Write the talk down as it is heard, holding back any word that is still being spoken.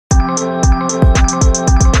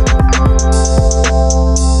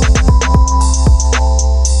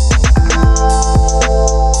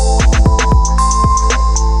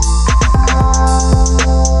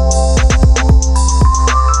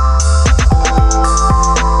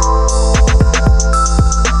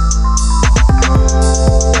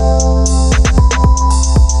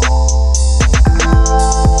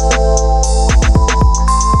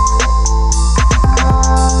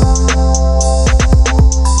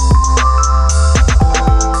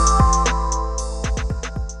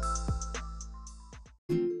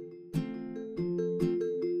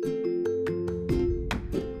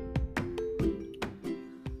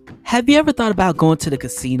Have you ever thought about going to the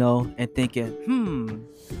casino and thinking,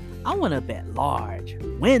 I want to bet large,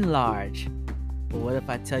 win large? But what if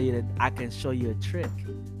I tell you that I can show you a trick?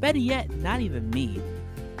 Better yet, not even me.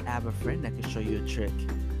 I have a friend that can show you a trick.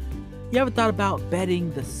 You ever thought about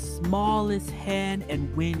betting the smallest hand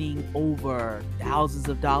and winning over thousands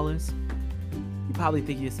of dollars? You probably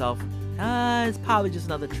think to yourself, it's probably just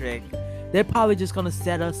another trick. They're probably just gonna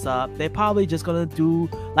set us up. They're probably just gonna do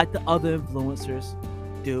like the other influencers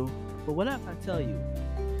do. But what if I tell you?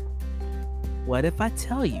 What if I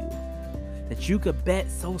tell you that you could bet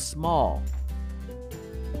so small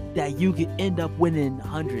that you could end up winning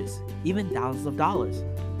hundreds, even thousands of dollars?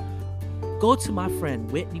 Go to my friend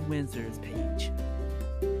Whitney Windsor's page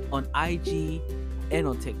on IG and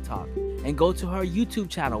on TikTok, and go to her YouTube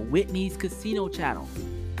channel, Whitney's Casino Channel,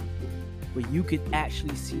 where you could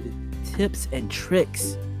actually see the tips and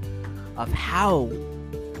tricks of how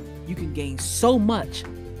you can gain so much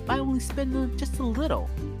by only spending just a little.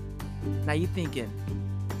 Now you're thinking,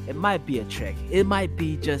 it might be a trick. It might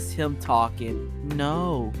be just him talking.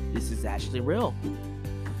 No, this is actually real.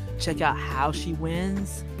 Check out how she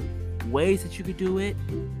wins, ways that you could do it,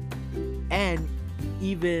 and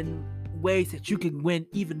even ways that you can win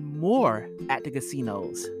even more at the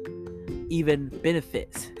casinos. Even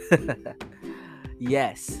benefits.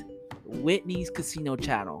 Yes, Whitney's Casino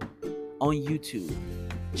Channel on YouTube.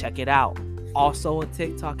 Check it out. Also on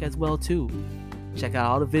TikTok as well too. Check out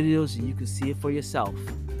all the videos and you can see it for yourself.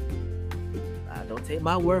 Don't take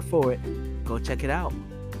my word for it. Go check it out.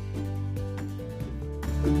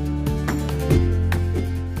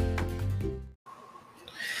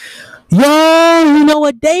 Yo, you know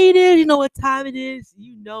what day it is? You know what time it is?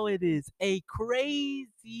 You know it is a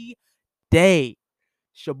crazy day.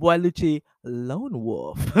 It's your boy Lucci Lone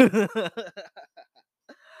Wolf.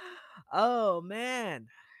 Oh man.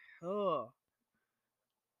 Oh.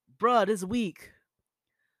 Bruh, this week.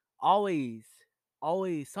 Always.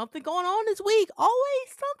 Always something going on this week. Always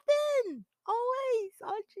something. Always.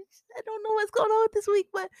 I don't know what's going on this week,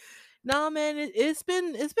 but nah, man, it's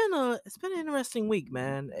been an interesting week,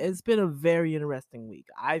 man. It's been a very interesting week.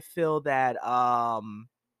 I feel that I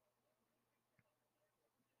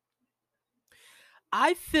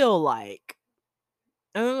feel like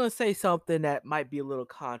I'm gonna say something that might be a little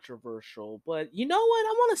controversial, but you know what?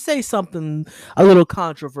 I want to say something a little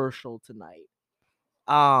controversial tonight.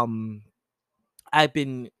 Um, I've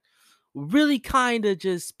been really kind of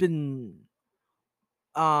just been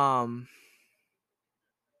um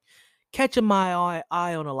catching my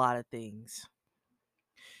eye on a lot of things,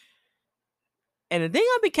 and the thing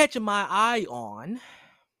I've been catching my eye on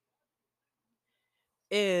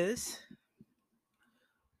is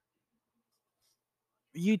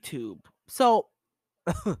YouTube. So,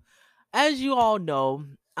 as you all know,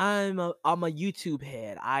 I'm a YouTube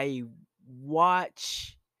head. I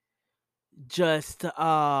watch just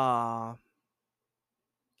I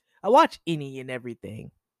watch any and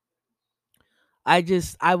everything. I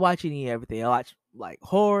watch any and everything. I watch like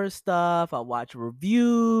horror stuff, I watch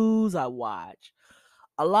reviews, I watch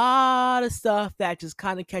a lot of stuff that just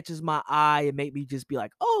kind of catches my eye and make me just be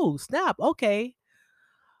like, "Oh, snap, okay."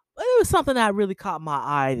 But it was something that really caught my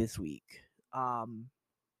eye this week. Um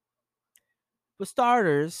for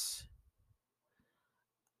starters,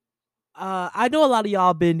 I know a lot of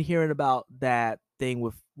y'all been hearing about that thing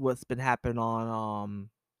with what's been happening on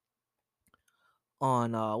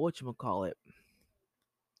what you call it,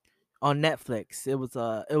 on Netflix. It was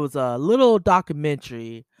a little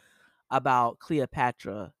documentary about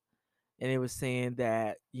Cleopatra, and it was saying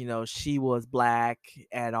that she was black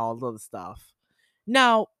and all the other stuff.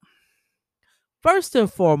 Now, first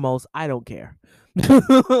and foremost, I don't care.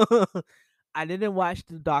 I didn't watch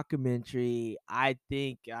the documentary. I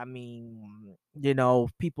mean,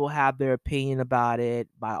 people have their opinion about it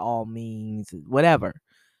by all means, whatever.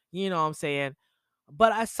 You know what I'm saying?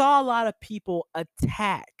 But I saw a lot of people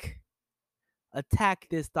attack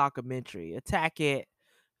this documentary, attack it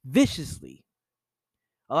viciously.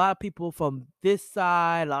 A lot of people from this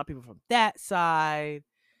side, a lot of people from that side.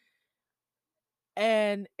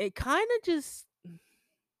 And it kind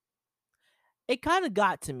of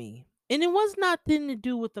got to me. And it was nothing to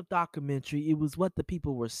do with the documentary. It was what the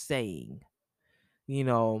people were saying. You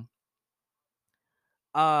know,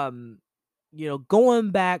 um,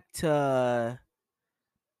 going back to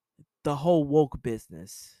the whole woke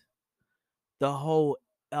business, the whole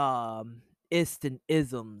instant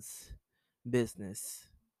isms business,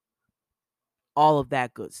 all of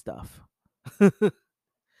that good stuff.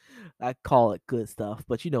 I call it good stuff,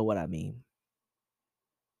 but you know what I mean.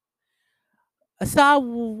 So I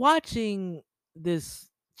was watching this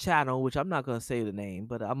channel, which I'm not gonna say the name,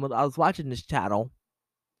 but I was watching this channel,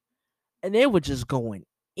 and they were just going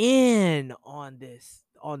in on this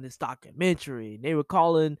documentary. They were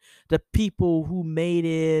calling the people who made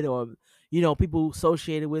it, or people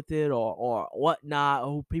associated with it, or whatnot, or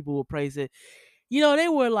who people will praise it. They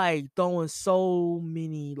were like throwing so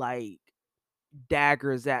many like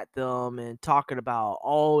daggers at them and talking about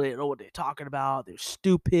all they know what they're talking about, their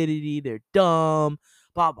stupidity, they're dumb,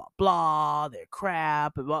 blah blah blah, their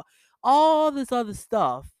crap, and all this other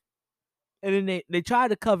stuff. And then they tried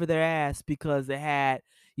to cover their ass because they had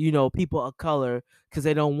people of color, because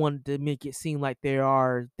they don't want to make it seem like they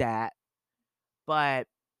are that. But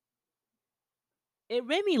it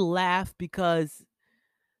made me laugh because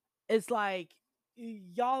it's like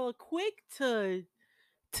y'all are quick to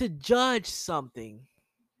judge something,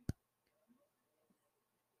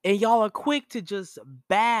 and y'all are quick to just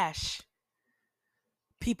bash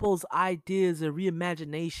people's ideas and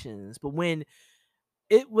reimaginations. But when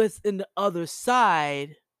it was in the other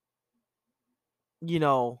side, you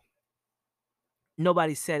know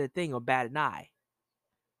nobody said a thing or bat an eye.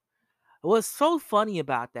 What's so funny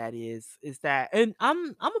about that is that, and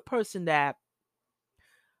I'm a person that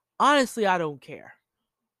honestly I don't care.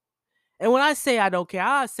 And when I say I don't care,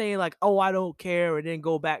 I'm not saying like, oh, I don't care and then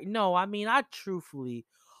go back. No, I mean I truthfully,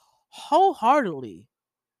 wholeheartedly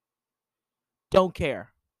don't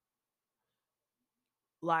care.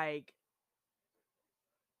 Like,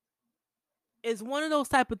 it's one of those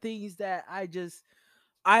type of things that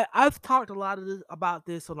I've talked a lot of about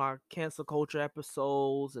this on our cancel culture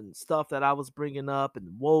episodes and stuff that I was bringing up,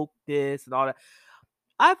 and woke this and all that.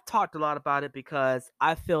 I've talked a lot about it because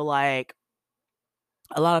I feel like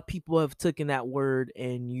a lot of people have taken that word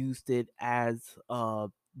and used it as a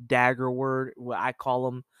dagger word, what I call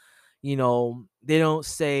them. They don't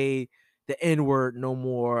say the N word no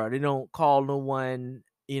more. They don't call no one,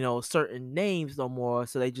 certain names no more.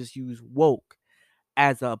 So they just use woke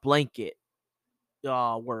as a blanket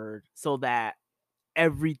word, so that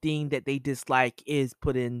everything that they dislike is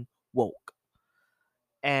put in woke.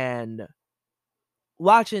 And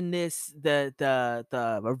watching this,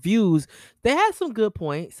 the reviews, they had some good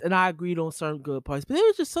points, and I agreed on certain good points, but there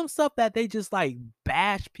was just some stuff that they just like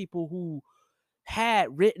bash people who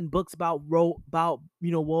had written books about wrote about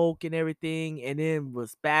woke and everything, and then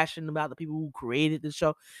was bashing about the people who created the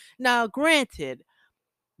show. Now granted,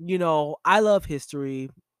 I love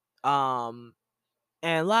history, um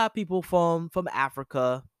and a lot of people from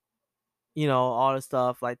Africa, all the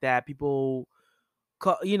stuff like that. People,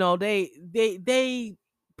 they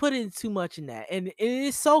put in too much in that, and it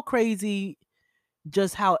is so crazy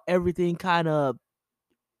just how everything kind of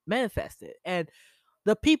manifested. And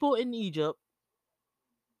the people in Egypt,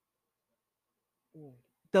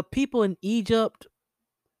 the people in Egypt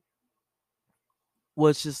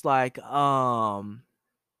was just like, I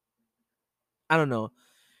don't know,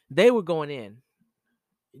 they were going in,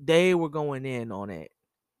 on it,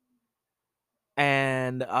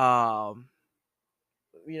 and all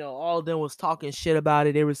of them was talking shit about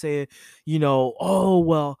it. They were saying, oh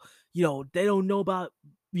well, they don't know about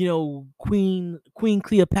Queen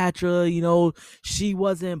Cleopatra. She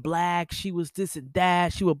wasn't black. She was this and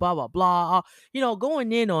that. She was blah blah blah.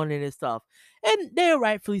 Going in on it and stuff, and they're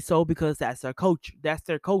rightfully so, because that's their culture. That's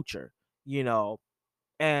their culture. You know,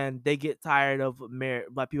 and they get tired of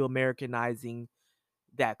by people Americanizing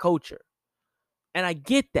that culture, and I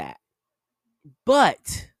get that,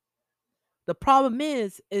 but the problem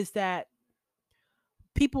is that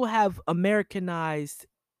people have Americanized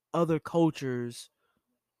other cultures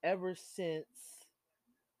ever since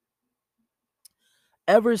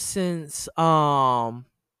ever since um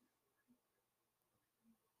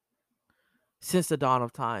since the dawn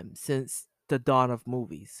of time, since the dawn of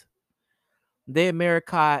movies. They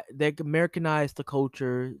Americanized the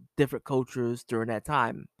culture, different cultures during that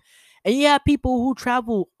time. And you have people who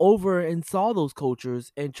travel over and saw those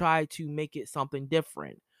cultures and try to make it something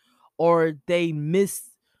different, or they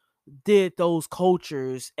did those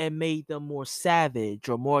cultures and made them more savage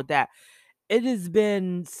or more that. It has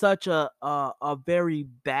been such a very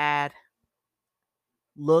bad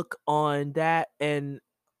look on that. And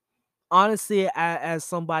honestly, as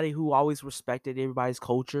somebody who always respected everybody's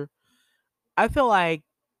culture, I feel like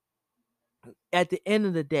at the end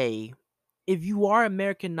of the day, if you are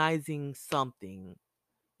Americanizing something,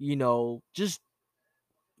 just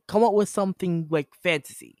come up with something like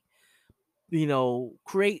fantasy.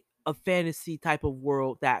 Create a fantasy type of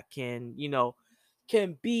world that can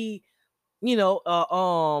be,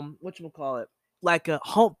 what you call it, like a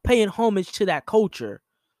home, paying homage to that culture,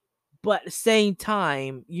 but at the same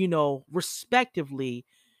time, respectively,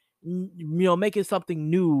 making something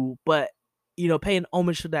new, but paying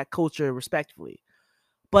homage to that culture respectfully.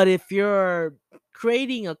 But if you're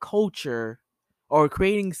creating a culture or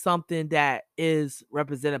creating something that is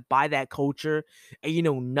represented by that culture and you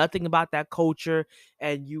know nothing about that culture,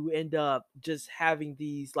 and you end up just having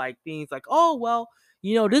these like things like, oh well,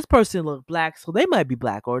 this person look black, so they might be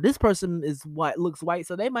black, or this person is white, looks white,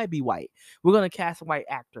 so they might be white. We're gonna cast a white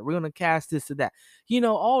actor. We're gonna cast this and that.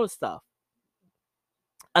 All the stuff.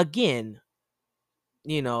 Again,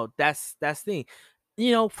 that's the thing.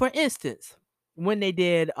 For instance, when they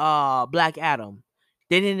did Black Adam,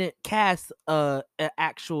 they didn't cast an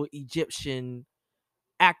actual Egyptian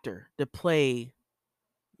actor to play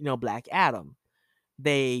Black Adam.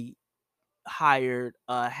 They hired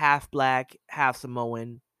a half black, half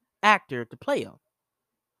Samoan actor to play him,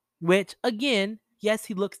 which again, yes,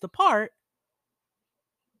 he looks the part,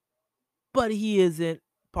 but he isn't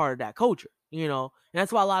part of that culture. And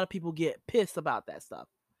that's why a lot of people get pissed about that stuff.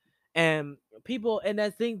 And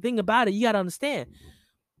that thing about it, you got to understand,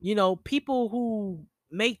 people who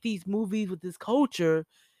make these movies with this culture,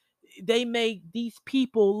 they make these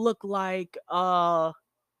people look like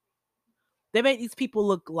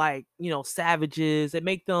savages. They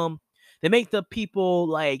make the people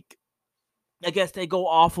like, I guess they go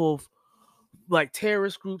off of like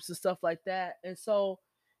terrorist groups and stuff like that. And so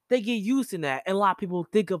they get used in that. And a lot of people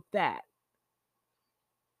think of that.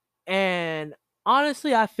 And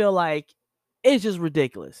honestly, I feel like it's just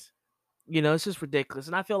ridiculous. It's just ridiculous.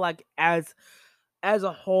 And I feel like as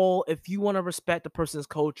a whole, if you want to respect a person's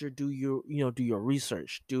culture, do your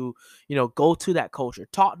research. Go to that culture.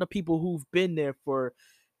 Talk to people who've been there for,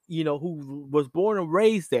 who was born and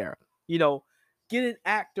raised there. Get an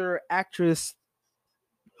actor, actress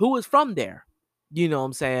who is from there. You know what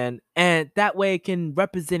I'm saying? And that way it can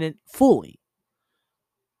represent it fully.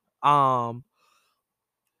 Um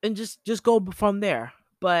and just go from there.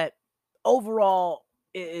 But overall,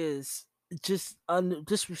 it is just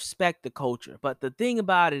respect the culture. But the thing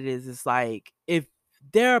about it is, it's like, if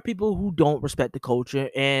there are people who don't respect the culture,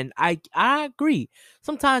 and I agree,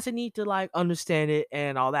 sometimes they need to like understand it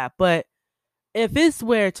and all that. But if it's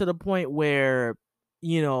where to the point where,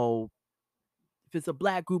 you know if it's a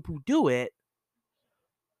black group who do it,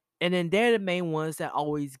 and then they're the main ones that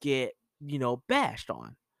always get bashed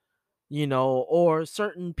on, or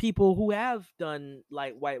certain people who have done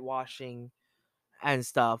like whitewashing and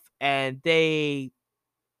stuff, and they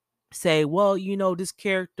say, well, this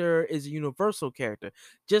character is a universal character.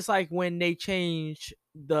 Just like when they change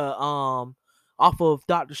the off of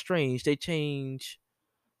Doctor Strange, they change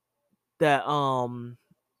the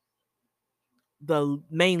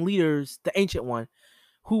main leaders, the ancient one,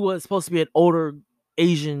 who was supposed to be an older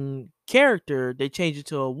Asian character, they changed it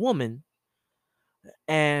to a woman.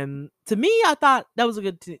 And to me, I thought that was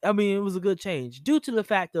a I mean, it was a good change due to the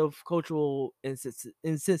fact of cultural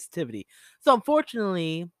insensitivity. So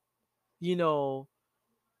unfortunately, you know,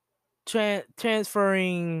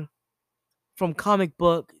 transferring from comic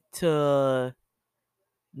book to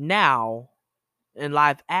now in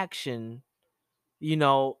live action,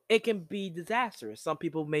 it can be disastrous. Some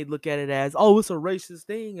people may look at it as, oh, it's a racist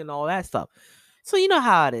thing and all that stuff. So you know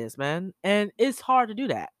how it is, man. And it's hard to do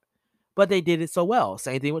that. But they did it so well.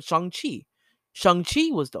 Same thing with Shang-Chi. Shang-Chi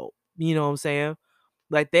was dope. You know what I'm saying?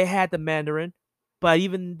 Like, they had the Mandarin, but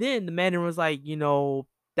even then, the Mandarin was like,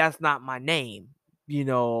 that's not my name.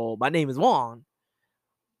 My name is Wong,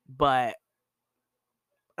 but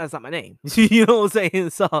that's not my name. You know what I'm saying?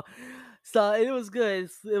 So it was good.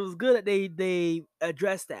 It was good that they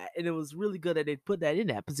addressed that, and it was really good that they put that in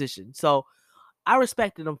that position. So I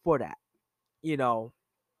respected them for that. You know,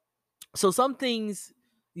 so some things,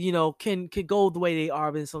 can go the way they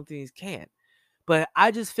are, but some things can't. But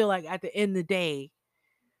I just feel like at the end of the day,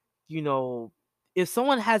 you know, if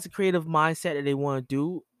someone has a creative mindset that they want to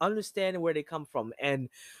do, understanding where they come from and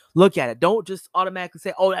look at it. Don't just automatically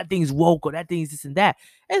say, oh, that thing's woke or that thing's this and that.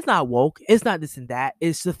 It's not woke. It's not this and that.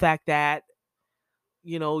 It's the fact that,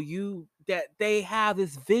 that they have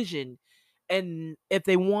this vision. And if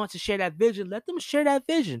they want to share that vision, let them share that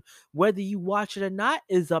vision. Whether you watch it or not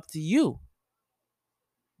is up to you.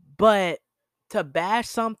 But to bash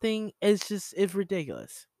something, it's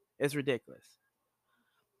ridiculous. It's ridiculous.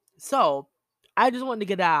 So I just wanted to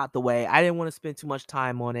get that out the way. I didn't want to spend too much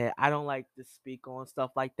time on it. I don't like to speak on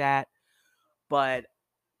stuff like that. But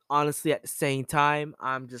honestly, at the same time,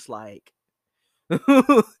 I'm just like,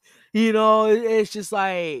 it's just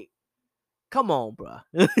like, come on, bro.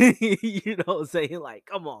 You know what I'm saying? Like,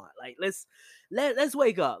 come on. Like, let's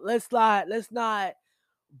wake up. Let's not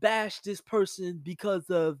bash this person because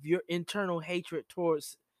of your internal hatred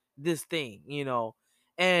towards this thing.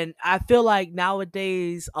 And I feel like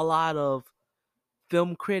nowadays a lot of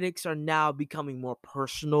film critics are now becoming more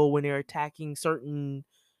personal when they're attacking certain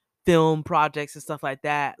film projects and stuff like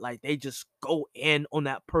that. Like they just go in on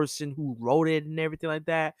that person who wrote it and everything like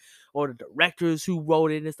that, or the directors who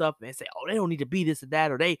wrote it and stuff, and say, "Oh, they don't need to be this or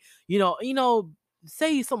that," or they,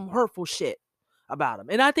 say some hurtful shit about them.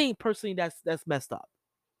 And I think personally that's messed up.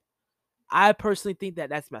 I personally think that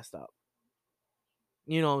that's messed up.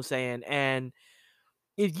 You know what I'm saying? And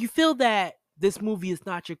if you feel that this movie is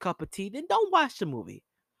not your cup of tea, then don't watch the movie.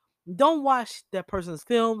 Don't watch that person's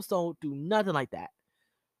films. Don't do nothing like that.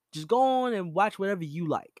 Just go on and watch whatever you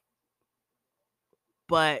like.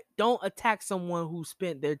 But don't attack someone who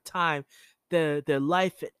spent their time, their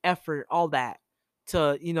life and effort, all that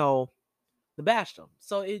to, to bash them.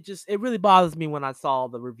 So it really bothers me when I saw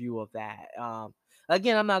the review of that.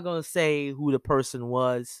 Again, I'm not gonna say who the person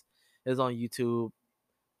was. It was on YouTube,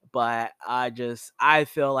 but I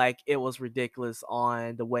feel like it was ridiculous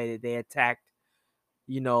on the way that they attacked,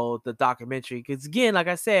 the documentary. Because again, like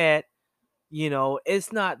I said,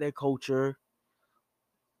 it's not their culture.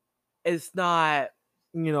 It's not,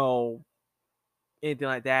 you know, anything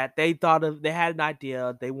like that. They had an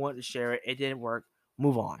idea, they wanted to share it, it didn't work,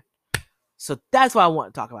 move on. So that's what I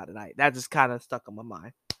want to talk about tonight. That just kind of stuck on my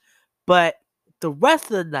mind. But the rest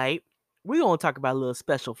of the night, we're gonna talk about a little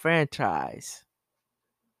special franchise.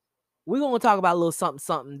 We're gonna talk about a little something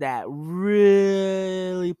something that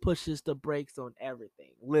really pushes the brakes on everything.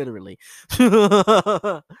 Literally.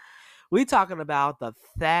 We talking about the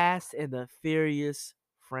Fast and the Furious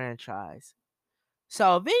franchise.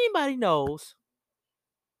 So if anybody knows,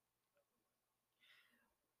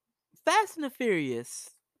 Fast and the Furious,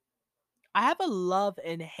 I have a love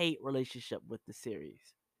and hate relationship with the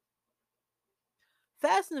series.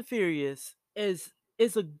 Fast and the Furious is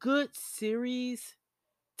a good series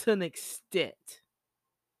to an extent.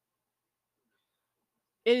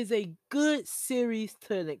 It is a good series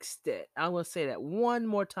to an extent. I'm going to say that one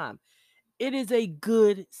more time. It is a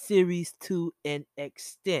good series to an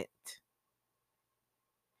extent.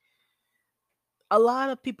 A lot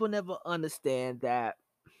of people never understand that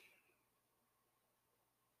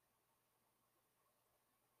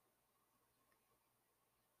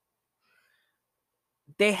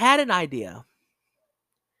they had an idea,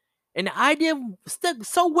 and the idea stuck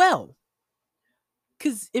so well.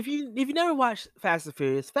 Because if you never watched Fast and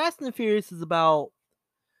the Furious is about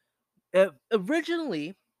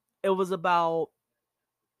originally it was about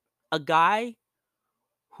a guy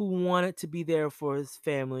who wanted to be there for his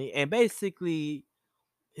family, and basically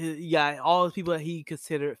he got all the people that he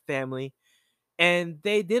considered family, and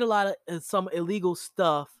they did a lot of some illegal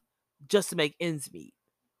stuff just to make ends meet.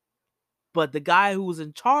 But the guy who was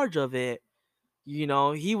in charge of it,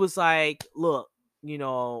 he was like, "Look,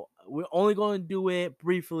 we're only going to do it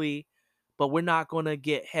briefly, but we're not going to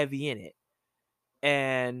get heavy in it."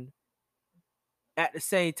 And at the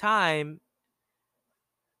same time,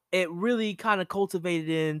 it really kind of cultivated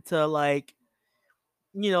into like,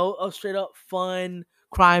 a straight up fun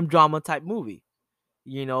crime drama type movie.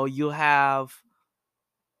 You'll have,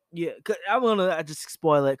 yeah. I'm gonna just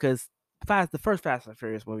spoil it because the first Fast and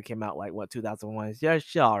Furious movie came out like what 2001. Yeah,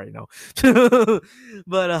 she already know.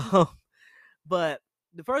 but but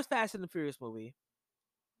the first Fast and the Furious movie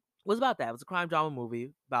was about that. It was a crime drama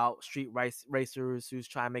movie about street racers who's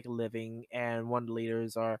trying to make a living, and one of the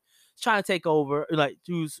leaders are trying to take over, like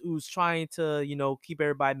who's trying to keep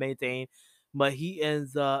everybody maintained, but he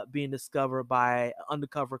ends up being discovered by an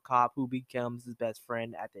undercover cop who becomes his best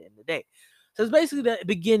friend at the end of the day. So it's basically the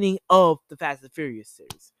beginning of the Fast and Furious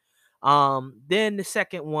series. Then the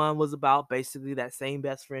second one was about basically that same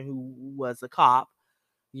best friend who was a cop.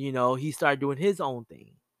 He started doing his own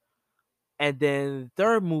thing. And then the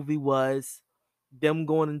third movie was them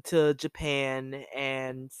going into Japan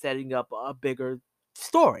and setting up a bigger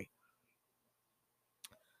story.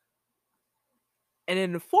 And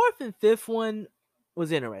then the fourth and fifth one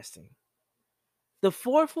was interesting. The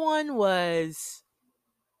fourth one was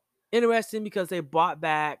interesting because they brought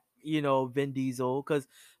back, Vin Diesel, because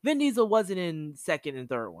Vin Diesel wasn't in second and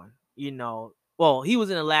third one. Well, he was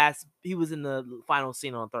in the final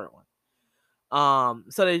scene on the third one.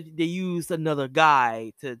 So they used another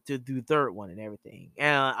guy to do third one and everything.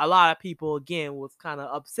 And a lot of people again was kind of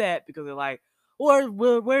upset because they're like,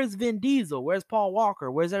 where's Vin Diesel? Where's Paul Walker?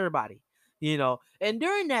 Where's everybody? And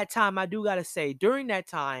during that time, I do gotta say, during that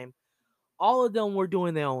time, all of them were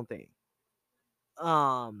doing their own thing.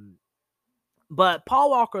 But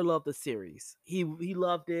Paul Walker loved the series. He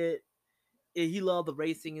loved it. He loved the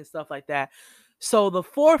racing and stuff like that. So the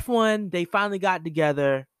fourth one, they finally got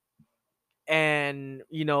together and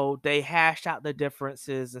they hashed out the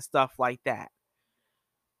differences and stuff like that.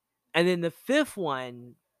 And then the fifth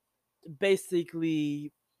one,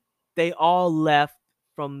 basically, they all left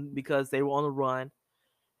from because they were on the run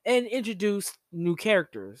and introduced new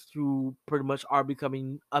characters who pretty much are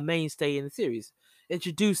becoming a mainstay in the series,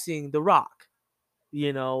 introducing The Rock,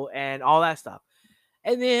 and all that stuff.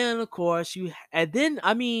 And then, of course,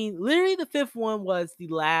 I mean, literally, the fifth one was the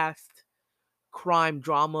last crime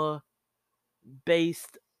drama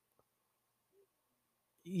based,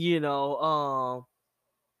 you know,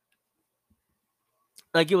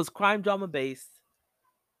 like it was crime drama based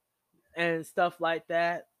and stuff like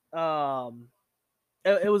that.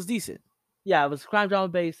 It was decent. Yeah, it was crime drama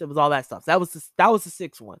based. It was all that stuff. That was the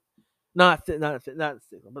sixth one. Not the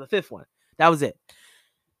sixth one, but the fifth one. That was it.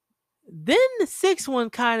 Then the sixth one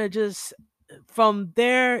kind of just from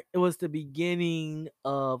there it was the beginning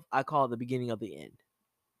of I call it the beginning of the end.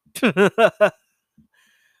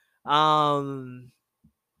 um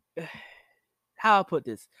how I put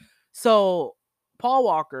this. So Paul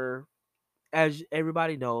Walker, as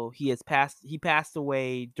everybody know, he passed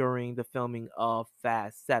away during the filming of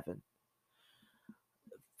Fast 7.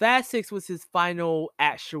 Fast 6 was his final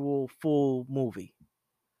actual full movie.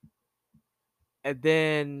 And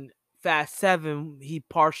then Fast 7, he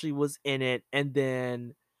partially was in it, and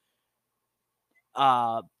then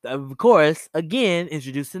of course, again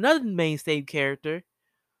introduced another mainstay character,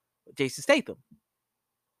 Jason Statham.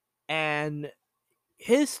 And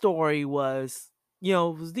his story was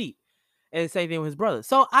deep. And the same thing with his brother.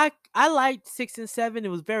 So I liked 6 and 7. It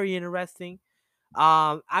was very interesting.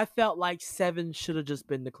 I felt like 7 should have just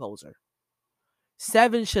been the closer.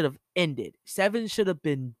 7 should have ended. 7 should have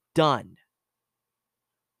been done.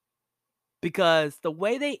 Because the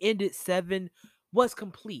way they ended 7 was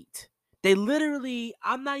complete. They literally,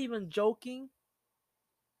 I'm not even joking.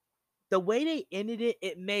 The way they ended it,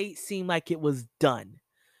 it made seem like it was done.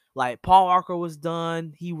 Like Paul Walker was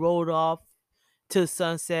done. He rode off to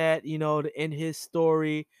sunset, to end his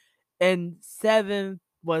story. And 7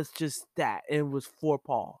 was just that. It was for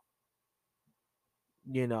Paul.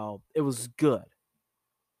 It was good.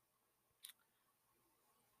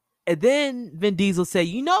 And then Vin Diesel said,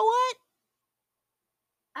 "You know what?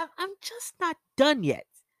 I'm just not done yet.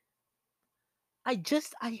 I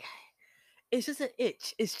it's just an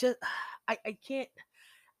itch. It's just I can't.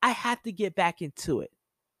 I have to get back into it."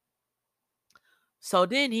 So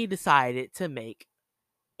then he decided to make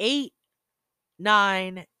 8,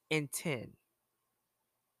 9, and 10.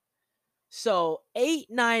 So 8,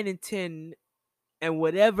 9, and 10, and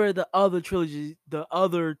whatever the other trilogy, the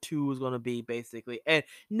other two is going to be, basically. And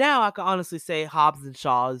now I can honestly say Hobbs and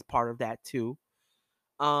Shaw is part of that too.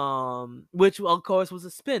 Which of course was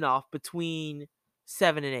a spin-off between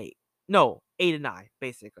 7 and 8. No, 8 and 9,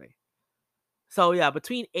 basically. So yeah,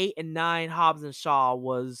 between 8 and 9, Hobbs and Shaw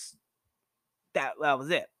was that was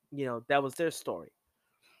it. That was their story.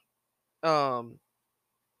 Um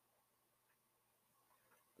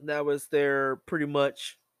that was their pretty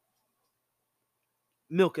much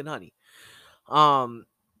milk and honey. Um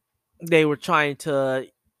they were trying to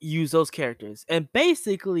use those characters. And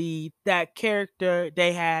basically that character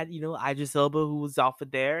they had, Idris Elba, who was off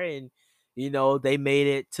of there, and they made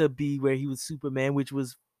it to be where he was Superman, which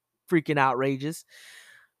was freaking outrageous.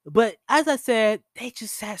 But as I said, they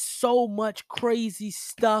just had so much crazy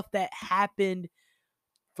stuff that happened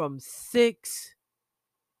from 6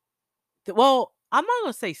 well, I'm not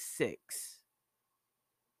gonna say 6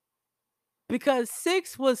 because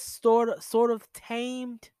 6 was sort of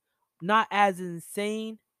tamed, not as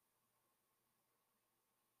insane.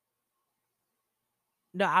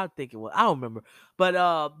 No, I don't think it was. I don't remember. But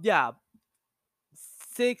yeah,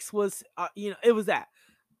 6 was it was that.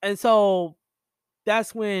 And so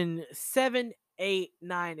that's when 7, 8,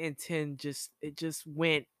 9, and 10 just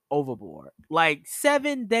went overboard. Like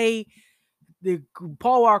 7, the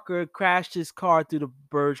Paul Walker crashed his car through the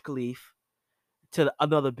Burj Khalifa to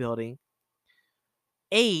another building.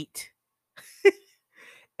 8,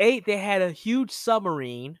 8, they had a huge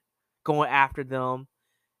submarine going after them,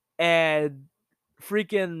 and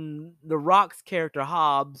freaking The Rock's character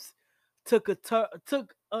Hobbs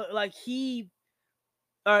like he.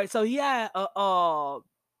 All right, so he had what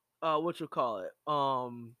you call it,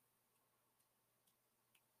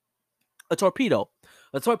 a torpedo.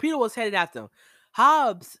 A torpedo was headed after him.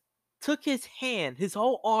 Hobbs took his hand, his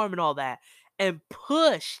whole arm, and all that, and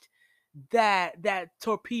pushed that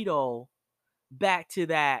torpedo back to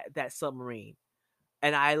that submarine.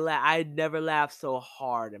 And I never laughed so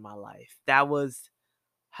hard in my life. That was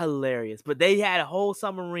hilarious. But they had a whole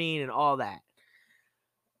submarine and all that.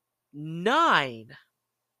 9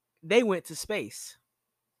 They went to space.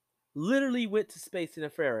 Literally went to space in a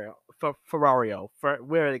Ferrario,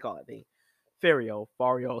 where do they call it thing? Fario,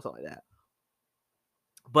 something like that.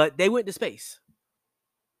 But they went to space.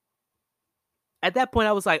 At that point,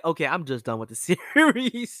 I was like, okay, I'm just done with the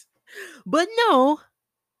series. But no,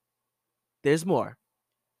 there's more.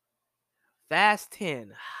 Fast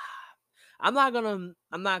 10. I'm not going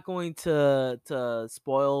to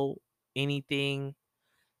spoil anything.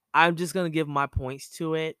 I'm just gonna give my points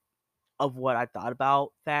to it of what I thought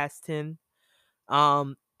about Fast 10.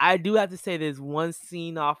 I do have to say there's one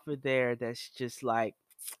scene off of there that's just like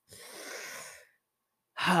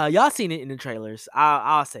y'all seen it in the trailers.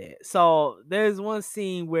 I'll say it. So there's one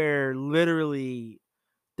scene where literally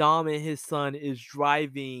Dom and his son is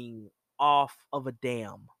driving off of a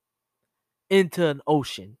dam into an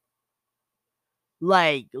ocean.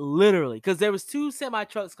 Like literally, because there was two semi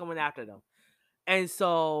trucks coming after them. And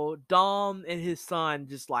so Dom and his son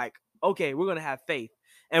just like, okay, we're gonna have faith,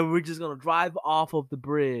 and we're just gonna drive off of the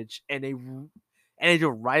bridge, and they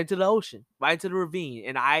just right into the ocean, right into the ravine.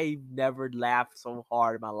 And I never laughed so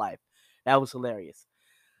hard in my life. That was hilarious.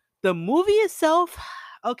 The movie itself,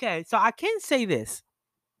 okay, so I can say this: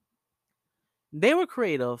 they were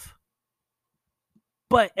creative,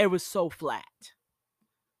 but it was so flat.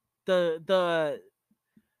 The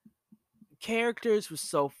characters were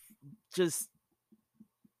so just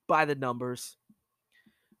by the numbers.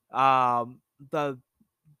 The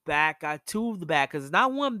bad guy, two of the bad, because it's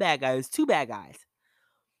not one bad guy, it's two bad guys.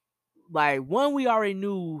 Like one, we already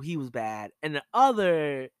knew he was bad, and the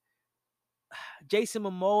other, Jason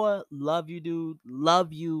Momoa, love you, dude,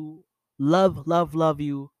 love you, love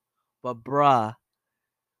you, but bruh,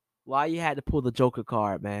 why you had to pull the Joker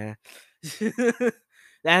card, man?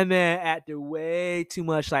 That man acted way too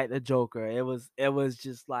much like the Joker. It was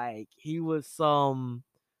just like he was some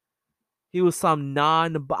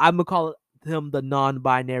non. I'm gonna call him the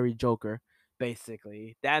non-binary Joker.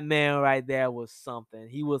 Basically, that man right there was something.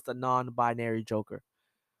 He was the non-binary Joker.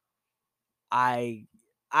 I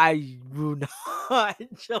I will not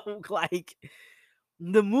joke. Like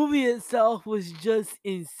the movie itself was just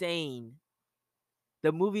insane.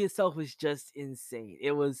 The movie itself was just insane.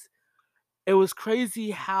 It was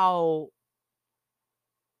crazy how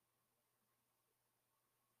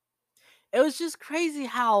it was just crazy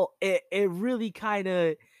how it really kind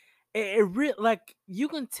of like you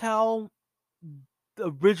can tell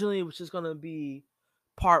originally it was just gonna be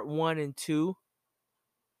part one and two,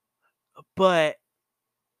 but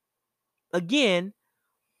again,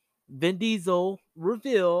 Vin Diesel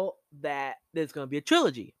revealed that there's gonna be a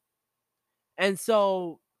trilogy, and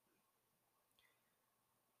so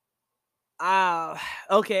uh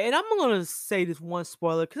okay, and I'm gonna say this one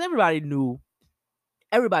spoiler because everybody knew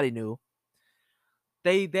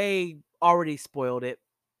they already spoiled it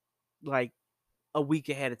like a week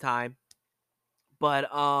ahead of time, but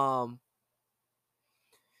oh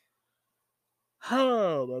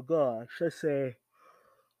my gosh, let's say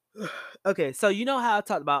okay, so you know how I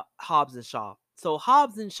talked about Hobbs and Shaw. So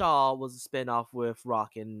Hobbs and Shaw was a spinoff with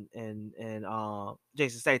Rock and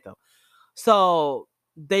Jason Statham. So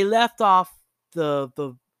they left off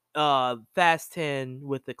the Fast 10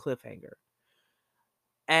 with the cliffhanger.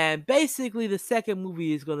 And basically the second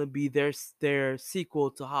movie is gonna be their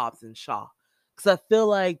sequel to Hobbs and Shaw. Cause I feel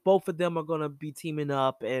like both of them are gonna be teaming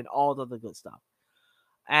up and all the other good stuff.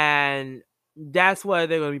 And that's why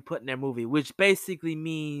they're gonna be putting their movie, which basically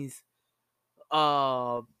means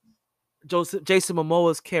uh Jason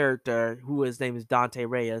Momoa's character, who his name is Dante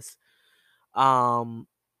Reyes, um,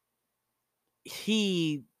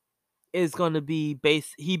 he is going to be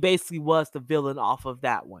he basically was the villain off of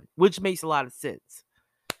that one, which makes a lot of sense.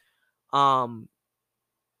 Um,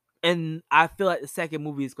 and I feel like the second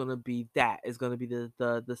movie is going to be that is going to be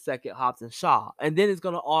the second Hobbs and Shaw, and then it's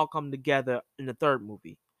going to all come together in the third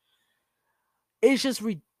movie. It's just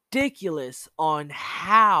ridiculous on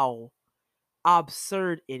how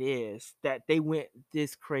absurd it is that they went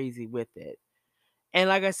this crazy with it. And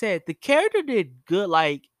like I said, the character did good.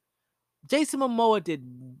 Like Jason Momoa did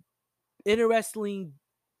interestingly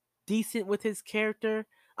decent with his character.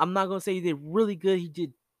 I'm not gonna say he did really good. He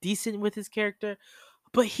did decent with his character,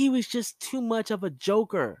 but he was just too much of a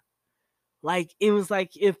Joker. Like it was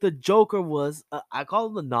like if the Joker was, I call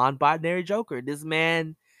him the non-binary Joker. This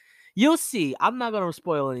man, you'll see. I'm not gonna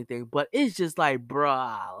spoil anything, but it's just like,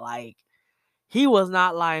 bruh, like he was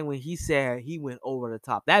not lying when he said he went over the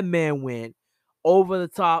top. That man went over the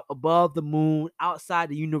top, above the moon, outside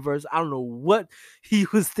the universe. I don't know what he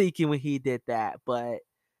was thinking when he did that, but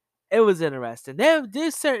it was interesting.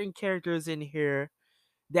 There's certain characters in here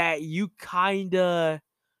that you kind of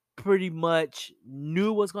pretty much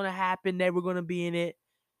knew what's gonna happen. They were gonna be in it.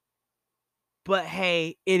 But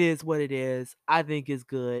hey, it is what it is. I think it's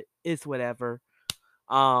good. It's whatever.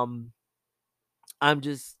 I'm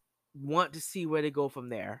just want to see where they go from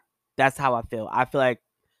there. That's how I feel. I feel like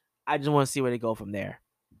I just want to see where they go from there.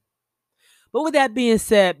 But with that being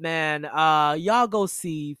said, man, y'all go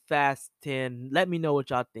see Fast 10. Let me know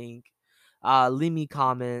what y'all think. Leave me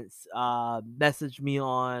comments. Message me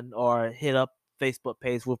on or hit up Facebook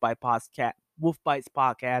page, Wolf Bites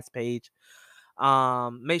Podcast page.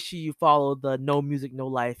 Make sure you follow the No Music No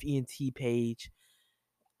Life ENT page.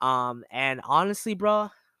 And honestly, bro,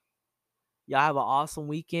 y'all have an awesome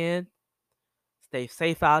weekend. Stay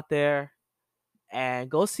safe out there. And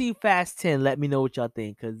go see Fast 10. Let me know what y'all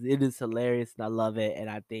think, because it is hilarious and I love it, and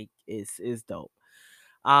I think it's dope.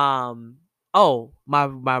 Oh,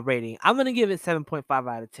 my rating. I'm gonna give it 7.5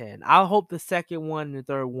 out of 10. I hope the second one and the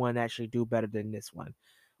third one actually do better than this one.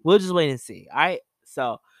 We'll just wait and see. All right.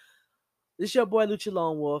 So this is your boy Lucha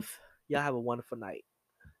Lone Wolf. Y'all have a wonderful night.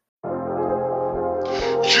 Yeah,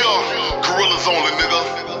 Gorillas only,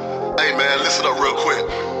 nigga. Hey man, listen up real quick.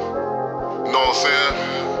 You know what I'm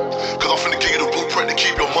saying? Cause I'm finna give you the blueprint to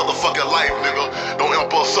keep your motherfucking life, nigga. Don't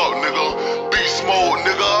amp us up, nigga. Beast mode,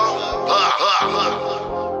 nigga.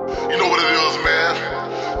 You know what it is, man.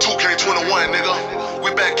 2K21, nigga. We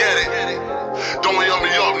back at it. Don't amp me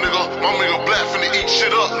up, nigga. My nigga Black finna eat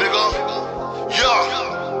shit up, nigga. Yeah.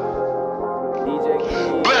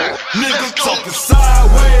 Black. Nigga talking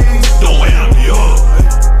sideways. Don't amp me up.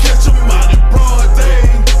 Catch him out in broad day.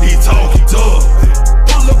 He talking tough.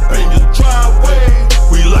 Pull up in your driveway.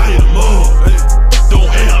 We light him up. Don't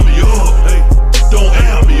amp me up. Don't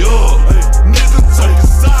amp me up. Nigga talking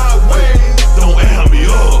sideways. Don't amp me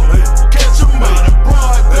up. Catch him out in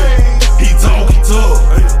broad day. He talking tough.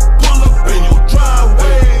 Pull up in your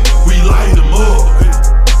driveway. We light him up.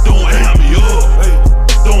 Don't amp me up.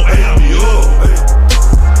 Don't amp me up.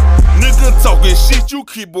 Nigga talking shit, you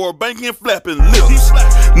keyboard banking, flapping lips.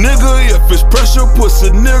 Nigga, if it's pressure, pussy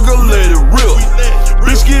nigga, let it rip.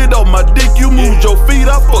 Bitch, get off my dick, you moved your feet,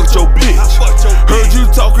 I fucked your bitch. Heard you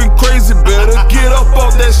talking crazy, better get up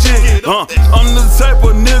off that shit. I'm the type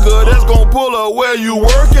of nigga that's gon' pull up where you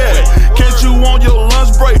work at. Can't you on your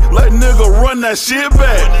lunch break, like nigga run that shit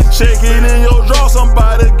back. Shake it in your draw,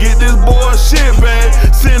 somebody get this boy shit back.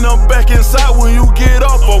 Send him back inside when you get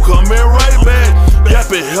off, I'm coming right back.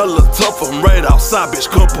 Yapping hella tough, I'm right outside, bitch,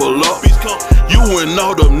 come pull up. You and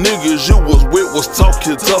all them niggas you was with was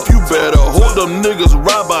talking tough. You better hold them niggas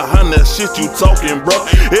right behind that shit you talking, bro.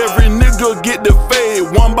 Every nigga get the fade,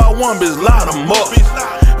 one by one, bitch, light them up.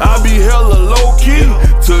 I be hella low key,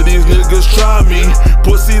 till these niggas try me.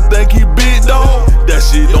 Pussy think he big dog, that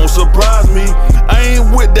shit don't surprise me. I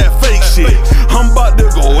ain't with that fake shit, I'm about to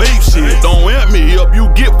go ape shit. Don't amp me up, you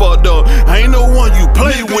get fucked up. I ain't no one you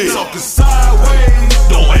play with. Talking sideways,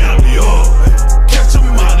 don't amp me up. Catch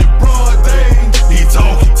him out in broad day, he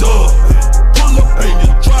talking tough. Pull up in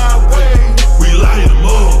your driveway, we light him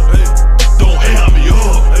up. Don't amp me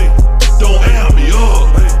up. Don't amp me up.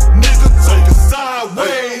 Nigga talking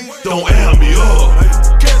sideways, don't amp me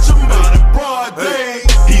up. Catch him out in broad day,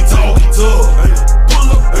 he talking tough. Pull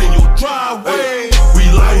up in your driveway, we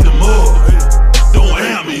light him up. Don't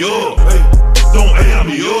amp me up. Don't amp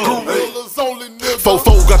me up.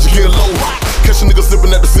 Fofo got you getting low. Catch a nigga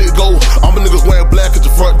slipping at the city go. All my niggas wearing black at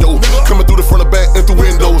your front door. Coming through the front and back and through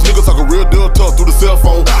windows. Niggas talking real deal tough through the cell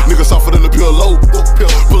phone. Niggas softer than the pillow.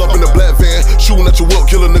 Pull up in the black van, shooting at your wheel,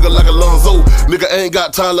 kill a nigga like Alonzo. Nigga ain't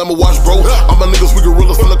got time, let me watch, bro. All my niggas, we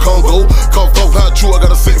gorillas from the Congo. Come how true, I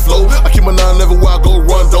got a sick flow. I keep my 911 where I go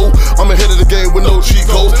rondo. I'm ahead of the game with no cheat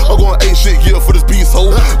codes. I'm going ain't shit gear for this beast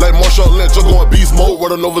hole. Like Marshawn Lynch, I'm going beast mode.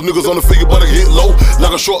 Running over niggas on the figure, but I hit low.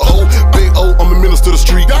 Like a short hoe, big O, I'm a menace to the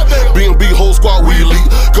street. B&B whole squad, we elite.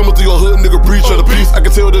 Coming through your hood, nigga, preach of the peace. I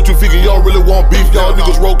can tell that you figure y'all really want beef. Y'all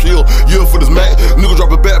niggas roadkill, yeah, for this Mac. Nigga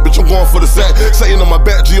drop it back, bitch, I'm going for the sack. Saying on my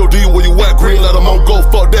back, G.O.D. where you at? Green light, I'm on go,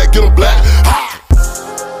 fuck that, get him black. Ha!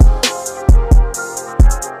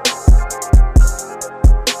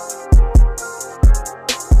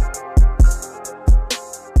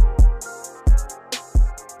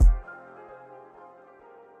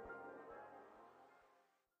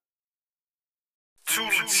 Too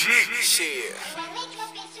legit. Shit.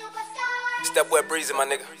 It's that boy Breezy, my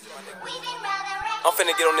nigga. I'm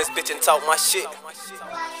finna get on this bitch and talk my shit.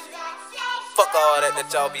 Fuck all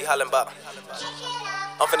that y'all be hollering about.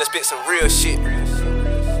 I'm finna spit some real shit.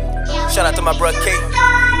 Shout out to my bruh K,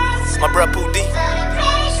 my bruh Pooh D,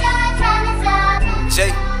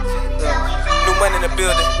 Jay, new money in the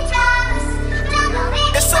building.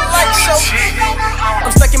 It's a light show.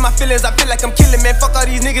 I'm stuck in my feelings, I feel like I'm killing, man. Fuck all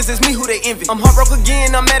these niggas, it's me who they envy. I'm heartbroken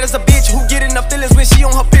again, I'm mad as a bitch who get enough feelings when she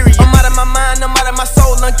on her period. I'm out of my mind, I'm out of my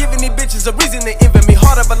soul, I'm giving these bitches a reason to envy me.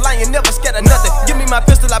 Heart of a lion, never scared of nothing. Give me my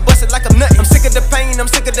pistol, I bust it like I'm nutty. I'm sick of the pain, I'm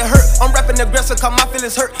sick of the hurt. I'm rapping aggressive, cause my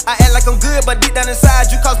feelings hurt. I act like I'm good, but deep down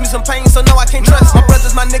inside, you cause me some pain, so no, I can't trust. My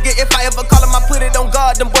brother's my nigga, if I ever call him, I put it on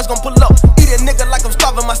God, them boys gon' pull up. Eat a nigga like I'm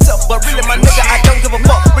starving myself, but really my nigga, I don't give a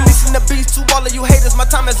fuck. Releasing the beast to all of you haters, my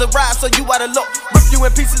time has arrived, so you out of luck. Rip you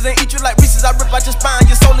in pieces and eat you like Reese's. I rip out your spine,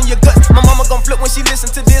 your soul and your guts. My mama gon' flip when she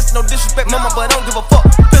listen to this. No disrespect, mama, but I don't give a fuck.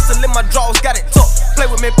 Pistol in my drawers, got it tough. Play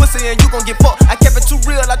with me, pussy, and you gon' get fucked. I kept it too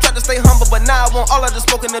real, I tried to stay humble, but now I want all of the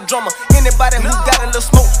smoke and the drama. Anybody who got a little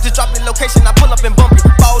smoke, just drop your location, I pull up and bump you.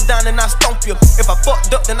 Fall down and I stomp you. If I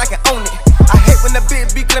fucked up, then I can own it. I hate when the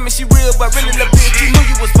bitch be claiming she real, but really the bitch, you knew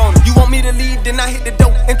you was phony. You want me to leave, then I hit the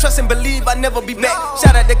door. And trust and believe I never be back.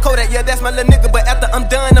 Shout out to Kodak, yeah, that's my little nigga. But after I'm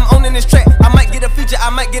done, I'm owning this track. I might get a feature, I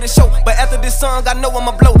might get a show. But after this song, I know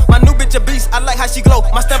I'ma blow. My new bitch a beast, I like how she glow.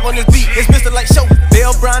 My stamp on this beat, it's Mr. Like Show.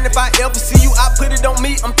 Bell Brown, if I ever see you, I put it on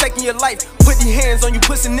me, I'm taking your life. Put these hands on you,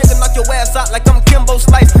 pussy nigga, knock your ass out like I'm Kimbo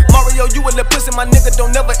Slice. Mario, you a little pussy, my nigga,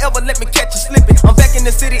 don't never ever let me catch you slipping. I'm back in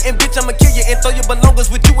the city, and bitch, I'ma kill you and throw your belongings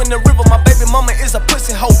with you in the river. My baby mama is a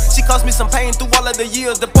pussy hoe. She caused me some pain through all of the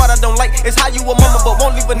years. The part I don't like is how you a mama, but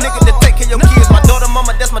won't leave a nigga to take care of your kids. My daughter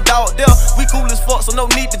mama, that's my dog there. We cool as fuck, so no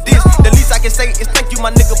need to diss. The least I can say is thank you,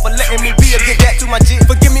 my nigga, for letting me be a good dad to my jit.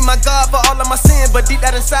 Forgive me, my God, for all of my sins, but deep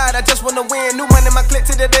down inside, I just wanna win. New money, my click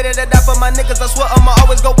to the day that I die for my niggas. I swear I'ma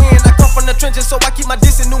always go in. I come from the trenches, so I keep my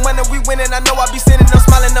distance. New money, we winning. I know I be sinning. I'm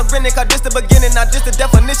smiling, I'm grinning, cause this the beginning. Now this the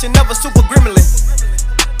definition of a super gremlin.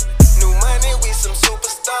 New money, we some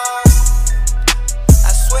superstars.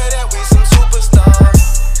 I swear that we some superstars.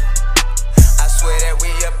 I swear that we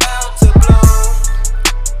about to blow.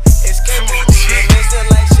 It's KPD, it's the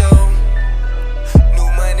light show. New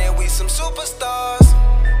money, we some superstars.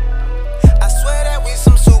 I swear that we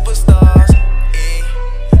some superstars.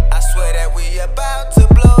 I swear that we about to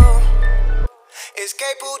blow. It's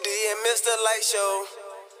KPD and Mr. Light Show.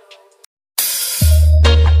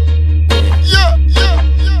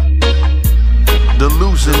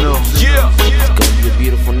 Delusional. Yeah. It's gonna be a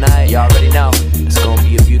beautiful night. You already know. It's gonna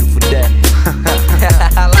be a beautiful day.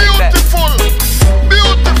 I like that.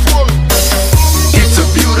 Beautiful. It's a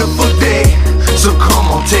beautiful day, so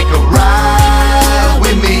come on, take a ride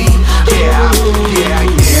with me. Yeah, yeah,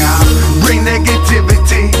 yeah. Bring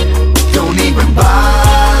negativity, don't even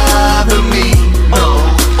bother me. No,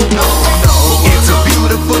 no, no. It's a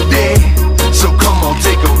beautiful day, so come on,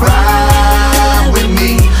 take a ride with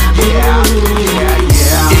me. Yeah, yeah,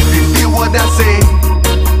 yeah. If you feel what I say,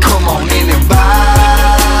 come on in and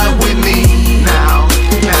vibe with me. Now,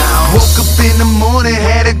 woke up in the morning,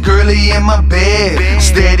 had a girlie in my bed.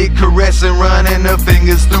 Steady caressing, running her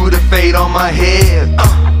fingers through the fade on my head.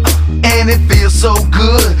 And it feels so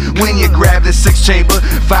good when you grab the 6-chamber,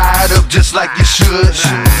 fired up just like you should.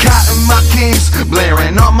 Cotton my kings,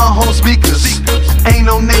 blaring on my home speakers. Ain't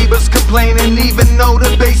no neighbors complaining, even though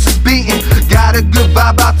the bass is beating. Got a good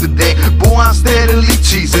vibe out today, boy, I'm steadily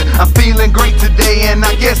cheesing. I'm feeling great today, and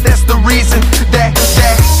I guess that's the reason that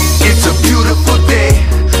it's a beautiful day.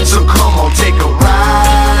 So come on, take a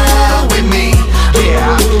ride with me.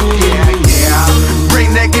 Yeah, yeah, yeah. Bring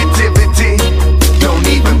negativity, don't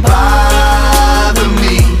even bother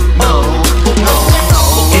me. No, no, no.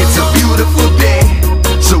 It's a beautiful day,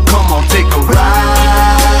 so come on, take a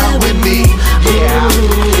ride with me. Yeah,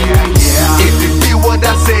 yeah, yeah. If you feel what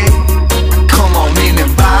I say, come on in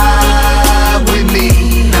and vibe with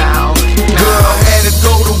me. Now, girl had to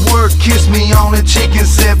go to work, kiss me on the cheek and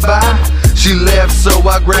said bye. She left, so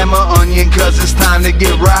I grabbed my onion, cause it's time to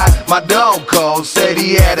get right. My dog called, said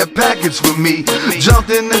he had a package for me. Jumped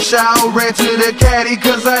in the shower, ran to the caddy,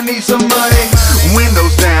 cause I need some money.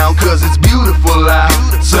 Windows down, cause it's beautiful out.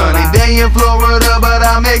 Sunny day in Florida, but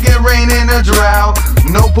I make it rain in a drought.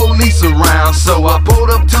 No police around, so I pulled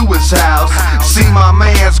up to his house. See my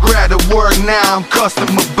man's grad to work, now I'm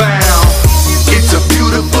customer bound. It's a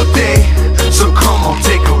beautiful day, so come on,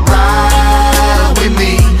 take a ride with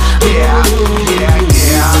me. Yeah, yeah,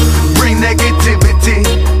 yeah. Bring negativity,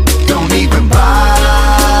 don't even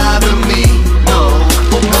bother me. No,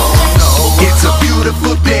 no, no. It's a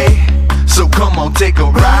beautiful day, so come on, take a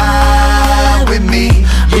ride with me.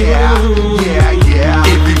 Yeah, yeah, yeah.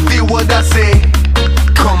 If you feel what I say,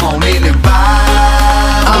 come on in and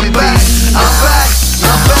vibe with me.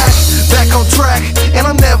 I'm back on track, and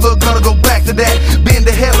I'm never gonna go back to that. Been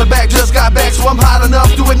to hell and back, just got back, so I'm hot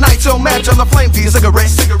enough to ignite your match on the flame for your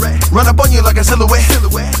cigarette. Run up on you like a silhouette.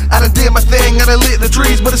 I done did my thing, I done lit the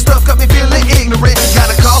trees, but the stuff got me feeling ignorant. Got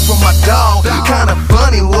a call from my dog, kinda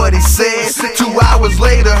funny what he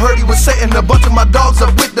later, heard he was setting a bunch of my dogs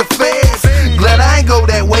up with the feds. Glad I ain't go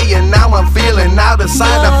that way, and now I'm feeling out of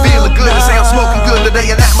sight. I'm feeling good, and say I'm smoking good today,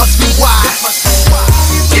 and that must be why.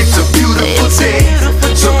 It's a beautiful day,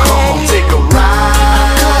 so come on, take a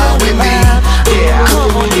ride with me. Yeah,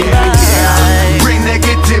 yeah. Bring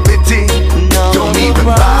negativity, don't even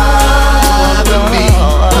bother me.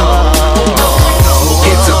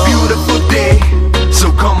 It's a beautiful day,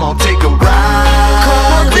 so come on, take a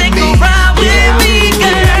ride with me. Yeah,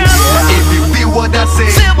 if you feel what I say,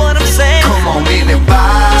 come on in and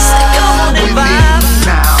vibe with me.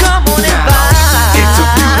 Now, it's a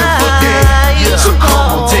beautiful day, so come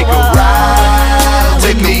on, take a ride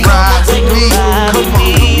with me. Come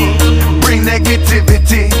on, bring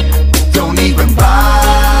negativity, don't even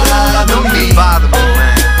bother me.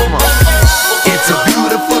 Come on, it's a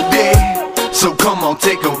beautiful day, so come on,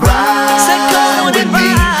 take a ride with me.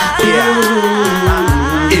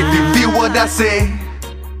 Yeah, if you feel what I say,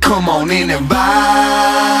 come on in and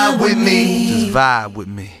vibe with me. Just vibe with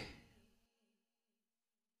me.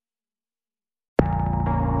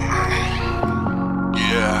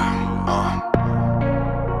 Yeah,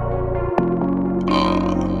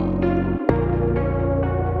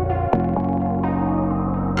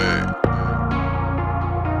 hey.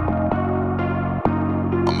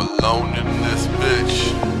 I'm alone in this bitch,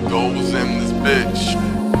 goes in this bitch.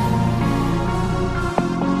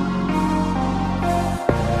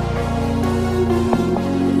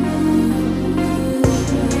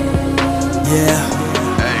 Yeah.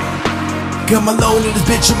 Got my loan in this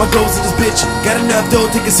bitch, and my goals in this bitch. Got enough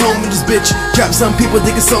dough, take us home in this bitch. Drop some people,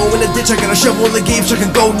 dig a soul in the ditch. I got a shovel in the game,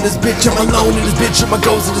 trucking gold in this bitch. I'm alone in this bitch, and my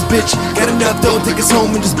goals in this bitch. Got enough dough, take us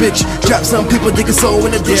home in this bitch. Drop some people, dig a soul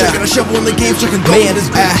in the ditch. I got a shovel in the game, trucking gold in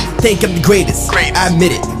this bitch. I think I'm the greatest, I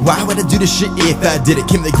admit it. Why would I do this shit if I did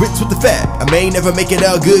it? Came the grits with the fat. I may never make it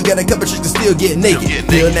out good. Got a couple tricks to still get naked.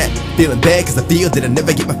 Feeling that, feeling bad, cause I feel that I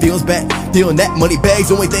never get my feels back. Feeling that money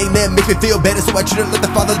bag's the only thing that makes me feel better. So I treat it like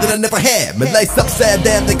the father that I never had. My life's upside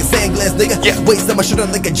down like a sandglass nigga. Waist on my shoulder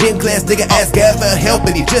like a gym class nigga. Ask God for help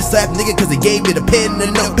and he just slapped nigga, cause he gave me the pen and the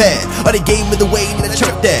notepad. Or they gave me the weight and the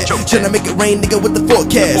choke that. Tryna make it rain nigga with the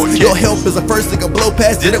forecast. Your help is the first nigga blow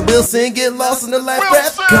past. Did it Wilson get lost in the life rap?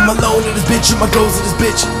 Got my loan in this bitch and my goals in this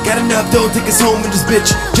bitch. Got enough dough, take us home in this bitch.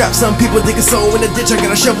 Drop some people, dig a soul in the ditch. I got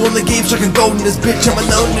a shovel in the game, trucking gold in this bitch. I'm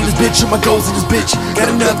alone in this bitch and my goals in this bitch. Got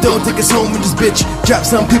enough dough, take us home in this bitch. Drop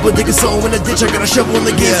some people, dig a soul in the ditch. I got a shovel in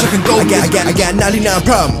the game, trucking gold in this bitch. I got 99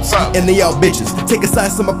 problems, and they all bitches. Take a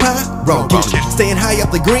slice of my pie, wrong kitchen. Staying high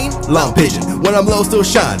up the green, long pigeon. When I'm low, still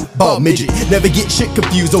shine, ball midget. Never get shit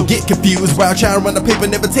confused, don't get confused. While trying to run the paper,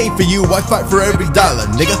 never take for you. I fight for every dollar,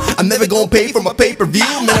 nigga. I'm never gonna pay for my pay-per-view.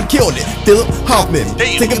 Man, I'm killing it. Philip Hoffman.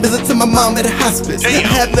 Take a visit to my mom at a hospice. I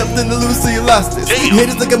had nothing to lose, so you lost this.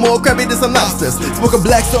 Haters looking more crabby than some lobsters. Smoking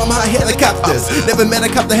black storm high helicopters. Never met a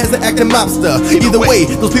cop that has an acting mobster. Either way,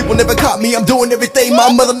 those people never caught me. I'm doing everything my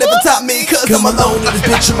mother never taught me. Cause I'm alone in this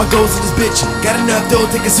bitch and my goals in this bitch. Got enough dough,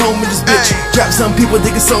 take us home in this bitch. Drop some people,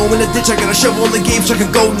 dig a soul in the ditch. I got a shovel in the game,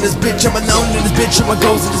 trucking gold in this bitch. I'm alone in this bitch and my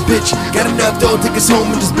goals in this bitch. Got enough dough, take us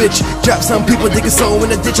home in this bitch. Drop some people, dig a soul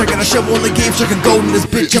in the ditch. I got a shovel in the game, trucking gold in this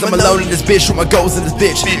bitch. I'm alone in this bitch with my goals in this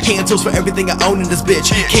bitch. Hand tools for everything I own in this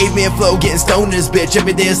bitch. Caveman flow, getting stoned in this bitch.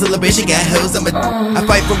 Every day a celebration, got hoes. I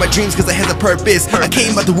fight for my dreams cause I have a purpose. I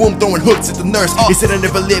came out the womb throwing hooks at the nurse. They said I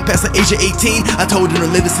never lived past the age of 18. I told them to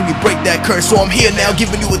live to see me break that curse. So I'm here now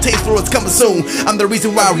giving you a taste for what's coming soon. I'm the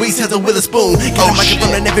reason why Reese has a Witherspoon. Got a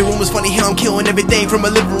microphone in every room, was funny how I'm killing everything from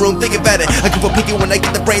a living room. Think about it, I keep on picking when I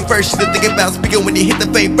get the brain first. You think about speaking when you hit the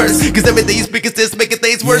fame first. Cause everything you speak is this, making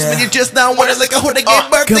things worse. When you just now wanna like a whore that gave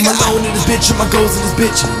birth. Come alone in this bitch and my goals in this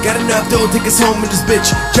bitch. Got enough dough, take us home in this bitch.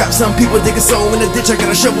 Drop some people, dig a soul in the ditch. I got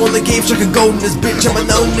a shovel in the game, trucking gold in this bitch. I'm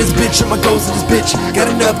alone in this bitch and my goals in this bitch. Got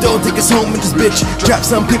enough dough, take us home in this bitch. Drop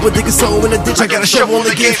some people, dig a soul in the ditch. I got a shovel in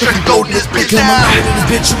the game, trucking gold in this bitch. I'm alone in this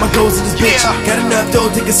bitch and my goals in this bitch. Got enough dough,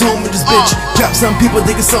 take us home in this bitch. Drop some people,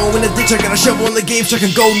 dig a soul in the ditch. I got a shovel in the game,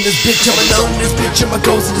 trucking gold in this bitch. I'm alone in this bitch and my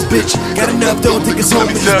goals in this bitch. Got enough dough, take us home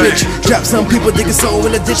in this bitch. Drop some people, dig a soul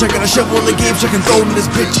in the ditch. I got a shovel in the game, trucking gold in this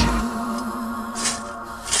bitch.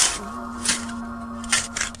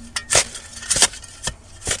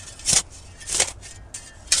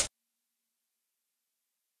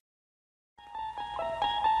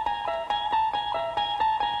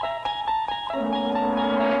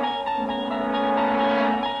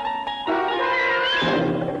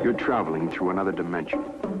 You're traveling through another dimension.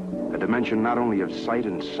 A dimension not only of sight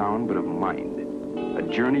and sound, but of mind. A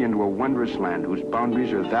journey into a wondrous land whose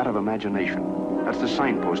boundaries are that of imagination. That's the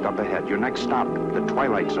signpost up ahead. Your next stop, the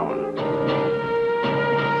Twilight Zone.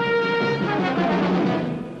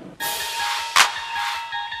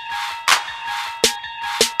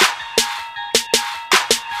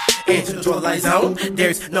 the Twilight Zone.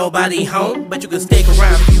 There's nobody home, but you can stick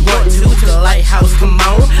around if you want to the lighthouse, come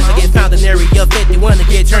on. I get found in area 51 to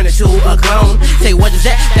get turned into a clone. Say what is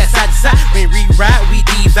that? That's side to side. We rewrite, we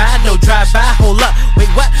divide, no drive-by. Hold up, wait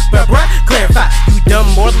what? Bruh, clarify. You dumb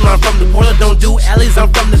mortal, I'm from the portal. Don't do alleys,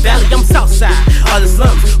 I'm from the valley. I'm Southside, all the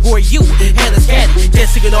slums. Who are you? Hella scatty.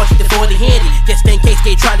 Just singing all shit for the handy. Just in case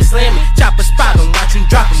they try to slam me. Chop a spot him, watch him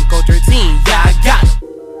drop him. Go 13, yeah, I got him.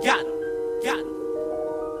 Got him.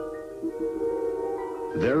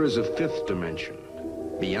 There is a fifth dimension,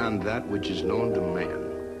 beyond that which is known to man.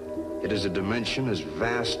 It is a dimension as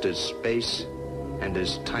vast as space and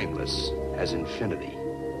as timeless as infinity.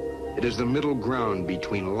 It is the middle ground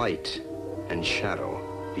between light and shadow,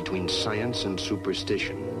 between science and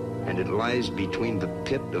superstition, and it lies between the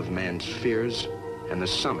pit of man's fears and the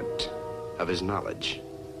summit of his knowledge.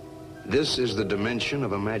 This is the dimension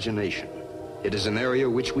of imagination. It is an area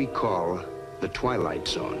which we call the Twilight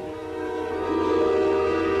Zone.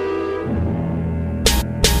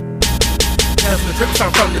 The trips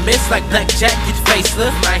I'm from the mist like blackjack, get your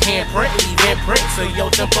facelift. My handprint, leave imprint, so yo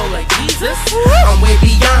tempo like Jesus. I'm way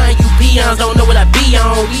beyond you peons, don't know what I be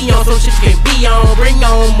on. We on some shit you can't be on. Bring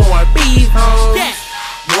on more beef home. Yeah.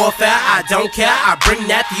 Warfare, I don't care. I bring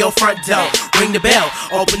that to your front door. Ring the bell,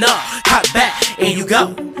 open up, hop back, and you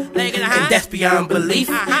go. And that's beyond belief.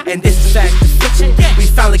 And this is fact fiction. We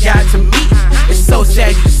finally got to meet. It's so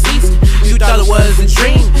sad you ceased. You thought it was a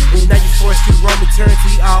dream, and now you're forced to roam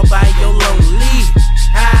eternity all by your lonely.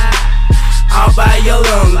 All by your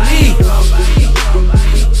lonely.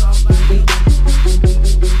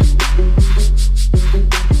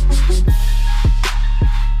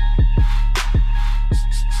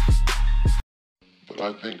 But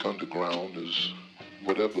I think underground is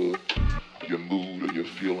whatever your mood or your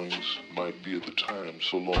feelings might be at the time,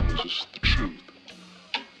 so long as it's the truth.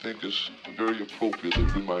 I think it's very appropriate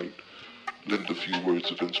that we might lend a few words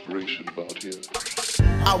of inspiration about here.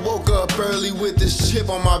 I woke up early with this chip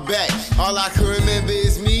on my back. All I can remember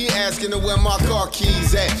is me asking her where my car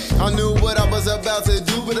keys at. I knew what I was about to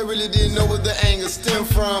do, but I really didn't know where the anger stemmed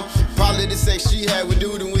from. Probably the sex she had with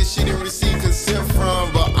dude in which she didn't receive consent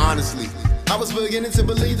from. But honestly, I was beginning to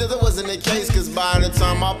believe that that wasn't the case, cause by the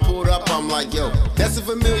time I pulled up, I'm like, yo, that's a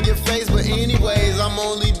familiar face, but anyways, I'm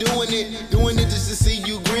only doing it just to see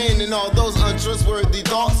you grin. And all those untrustworthy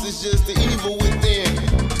thoughts is just the evil within.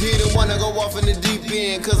 Didn't wanna go off in the deep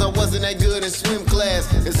end, cause I wasn't that good in swim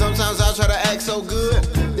class. And sometimes I try to act so good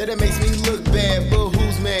that it makes me look bad, but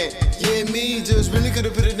who's mad? Yeah, me, just really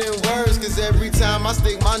could've put it in words, cause every time I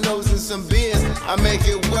stick my nose in some beers, I make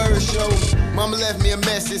it worse, yo. Mama left me a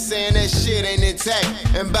message saying that shit ain't intact,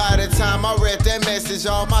 and by the time I read that message,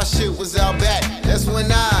 all my shit was out back. That's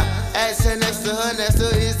when I asked her next to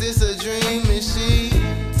her, is this a dream? And she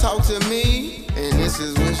talked to me, and this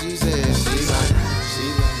is what she said. She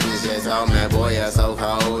said, oh man, boy, you're so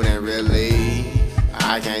cold, and really,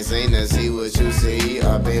 I can't seem to see what you see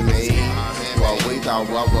up in me. What we thought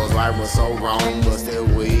what was right was so wrong, but still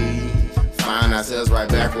we find ourselves right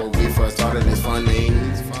back where we first started. It's funny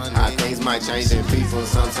how things might change and people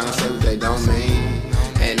sometimes say what they don't mean,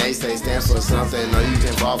 and they say stand for something, or you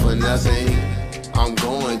can fall for nothing. I'm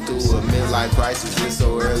going through a midlife crisis, it's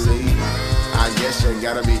so early. I guess you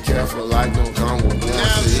gotta be careful, life don't come with one.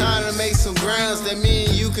 Now I'm trying to make some grounds that me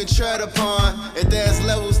and you can tread upon. If there's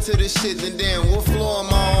levels to this shit, then damn, what floor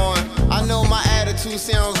am I on? I know my attitude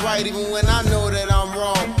sounds right even when I know that I'm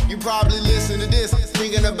wrong. You probably listen to this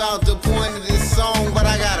thinking about the point of this song, but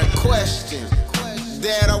I got a question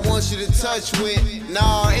that I want you to touch with.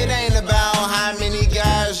 No, it ain't about how many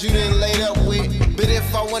guys you done laid up with, but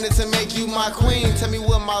if I wanted to make you my queen, tell me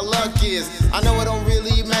what my luck is. I know it don't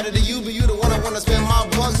really matter to you, but you the one I wanna spend my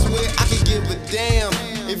bucks with. I could give a damn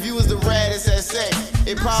if you was the raddest at sex.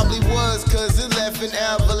 It probably was, cause it left an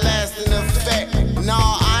everlasting effect.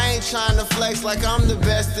 Nah, I ain't trying to flex like I'm the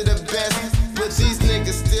best of the best, but these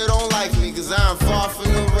niggas still don't like me, cause I'm far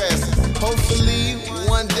from the rest. Hopefully,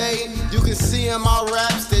 one day, you can see in my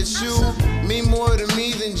raps that you mean more to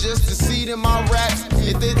me than just to see in my raps.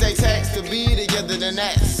 If it takes hacks to be together, then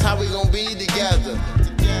that's how we gon' be together.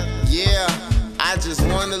 Yeah, I just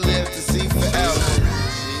wanna live to see forever.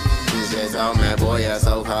 She says, oh man, boy, you're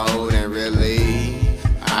so cold, and really,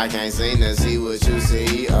 I can't seem to see what you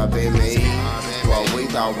see up in me. What we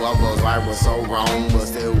thought what was right was so wrong, but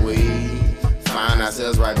still we find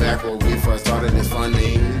ourselves right back where we first started. It's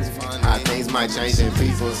funny how things might change and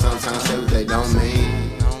people sometimes say what they don't mean,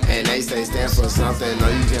 and they say stand for something, or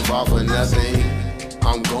you can fall for nothing.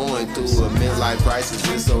 I'm going through a midlife crisis,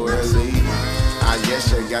 it's so early. I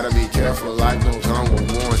guess you gotta be careful, life don't come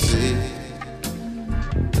with warranty.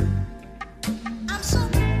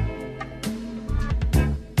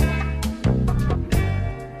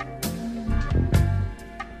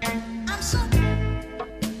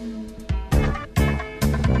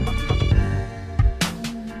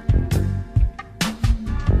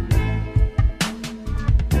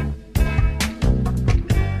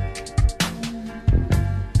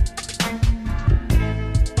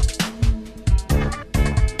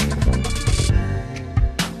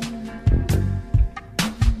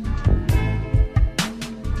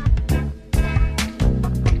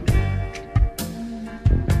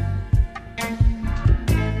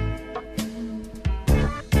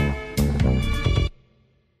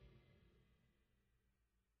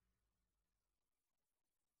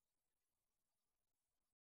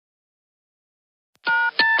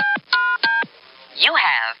 You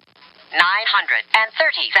have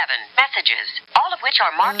 937 messages, all of which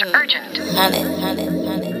are marked urgent.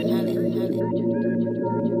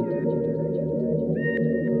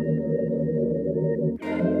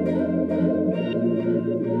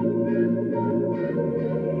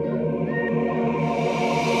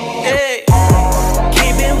 Hey,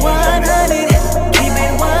 keep it 100, keep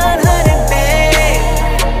it 100, babe.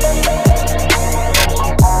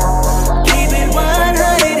 Keep it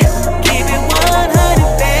 100, keep it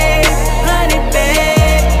 100, babe. 100, babe.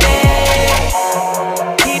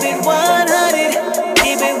 Keep it 100,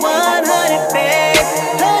 keep it 100, babe.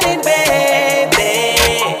 100, babe.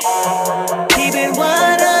 Keep it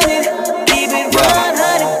 100, keep it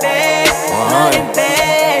 100, babe. 100,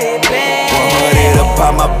 babe.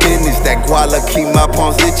 About my business, that guala keep my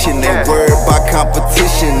palms itching. Ain't worried about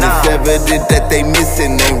competition. It's evident that they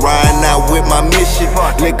missing. Ain't riding out with my mission.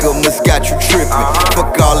 Liquor must got you tripping.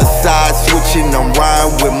 Fuck all the side switching. I'm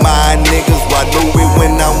riding with my niggas while Louis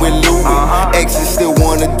when I'm with Louis. Exes still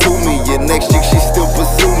wanna do me. Your next chick she still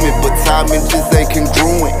pursue me, but timing just ain't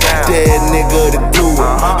congruent. Dead nigga to do it.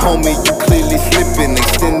 Homie, you clearly slipping.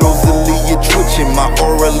 Extend Rosalie, you twitching. My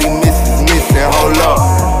orally missing. Hold up.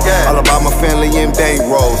 All about my family and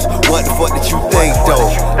bankrolls. What the fuck did you think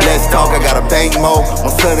though? Let's talk, I got a bank mode.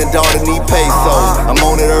 My son and daughter need pesos. I'm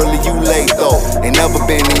on it early, you late though. Ain't never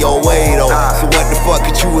been in your way though. So what the fuck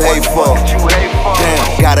could you hate for?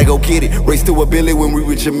 Damn, gotta go get it. Race to a billy when we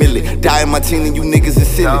reach a milli. Die in my team and you niggas is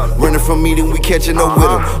silly. Running from me, then we catching up with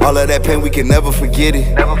them. All of that pain, we can never forget it.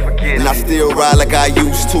 And I still ride like I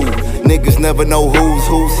used to. Niggas never know who's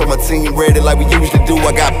who, so my team ready like we usually do.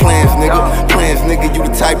 I got plans, nigga. Plans, nigga. You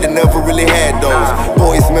the type that never really had those.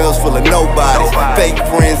 Voicemails full of nobodies. Fake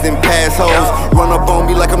friends and past hoes. Run up on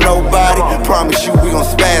me like I'm nobody. Promise you we gon'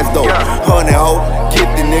 spaz though. Honey ho, get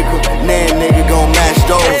the nigga. Nan nigga gon' match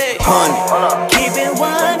those. Honey. Keep it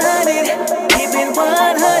 100, keep it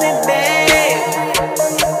 100, babe.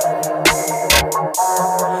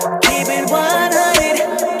 Keep it 100,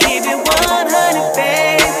 keep it 100,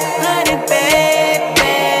 babe. 100, babe.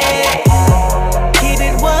 Keep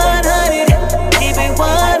it 100, keep it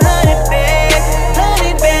 100, babe.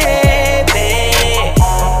 100, babe.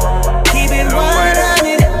 Keep it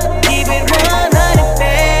 100, keep it 100,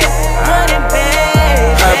 babe. 100,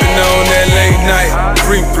 babe. I've been on that late night,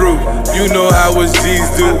 creep through. You know how us G's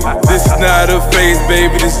do. This is not a phase,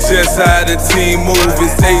 baby. This just how the team move.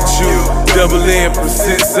 It's HU, double N,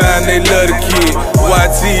 percent sign. They love the kid.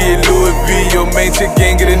 YT and Louis V, your main chick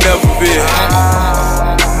can't get enough of it.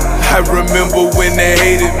 I remember when they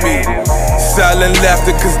hated me. Silent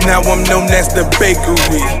laughter, cause now I'm known as the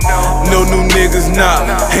bakery. No new niggas, nah,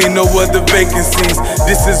 ain't no other vacancies.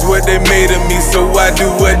 This is what they made of me, so I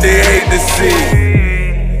do what they hate to see.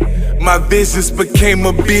 My business became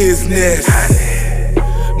a business.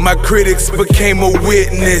 My critics became a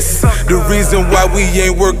witness. The reason why we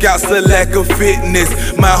ain't work out's the lack of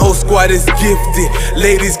fitness. My whole squad is gifted.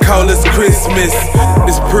 Ladies call us Christmas.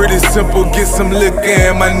 It's pretty simple, get some liquor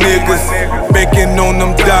and my niggas banking on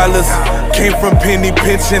them dollars. Came from penny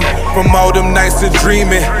pinching, from all them nights of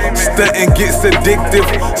dreaming. Stunting gets addictive,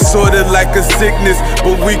 sorta like a sickness,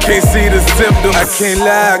 but we can't see the symptoms. I can't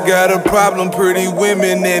lie, I got a problem, pretty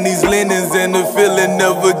women and these linens and the feeling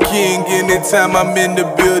of a king anytime I'm in the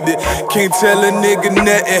building. Can't tell a nigga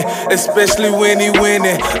nothing, especially when he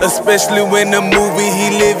winning, especially when the movie he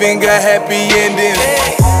living got happy endings.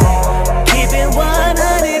 Keep it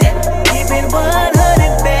 100, keep it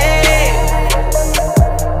 100, babe.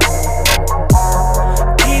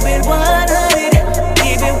 Keep it 100,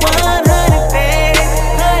 keep it 100, babe.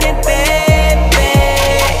 100, babe.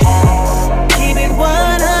 Keep it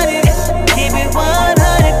 100, keep it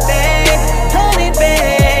 100, babe. 100,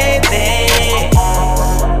 babe.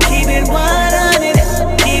 Keep it 100,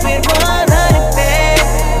 keep it 100, babe.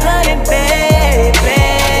 100, babe.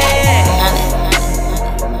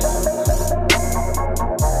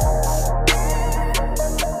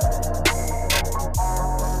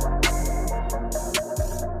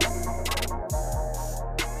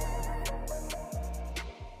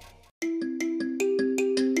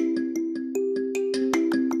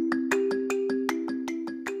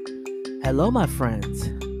 Hello, my friends.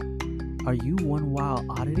 Are you one wild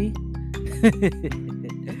oddity?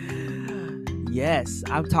 Yes,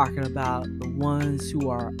 I'm talking about the ones who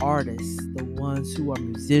are artists, the ones who are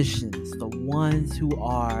musicians, the ones who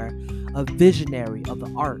are a visionary of the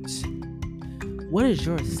arts. What is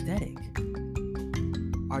your aesthetic?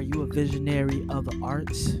 Are you a visionary of the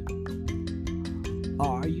arts?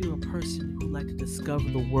 Or are you a person who likes to discover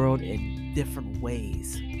the world in different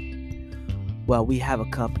ways? Well, we have a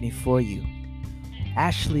company for you.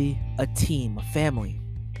 actually a team, a family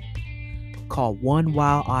called One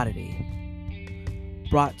Wild Oddity,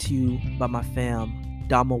 brought to you by my fam,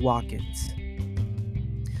 Dama Watkins.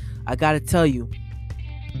 I gotta tell you,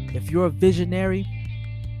 if you're a visionary,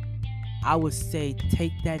 I would say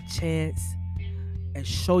take that chance and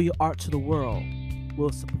show your art to the world.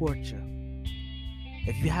 We'll support you.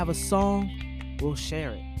 If you have a song, we'll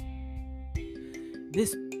share it.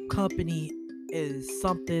 This company is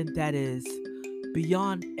something that is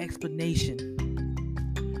beyond explanation,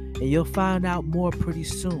 and you'll find out more pretty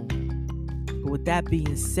soon. But with that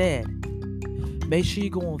being said, make sure you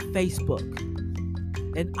go on Facebook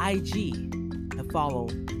and IG and follow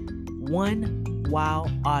One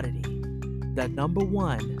Wild Oddity, the number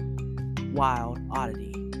 1 Wild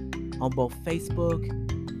Oddity, on both Facebook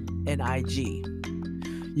and IG.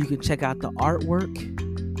 You can check out the artwork.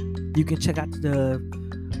 You can check out the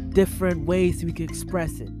different ways we can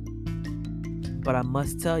express it. But I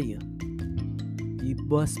must tell you, you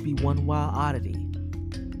must be One Wild Oddity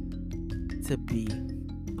to be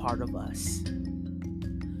part of us.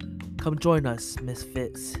 Come join us,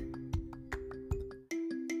 Misfits.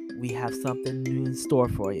 We have something new in store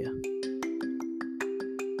for you.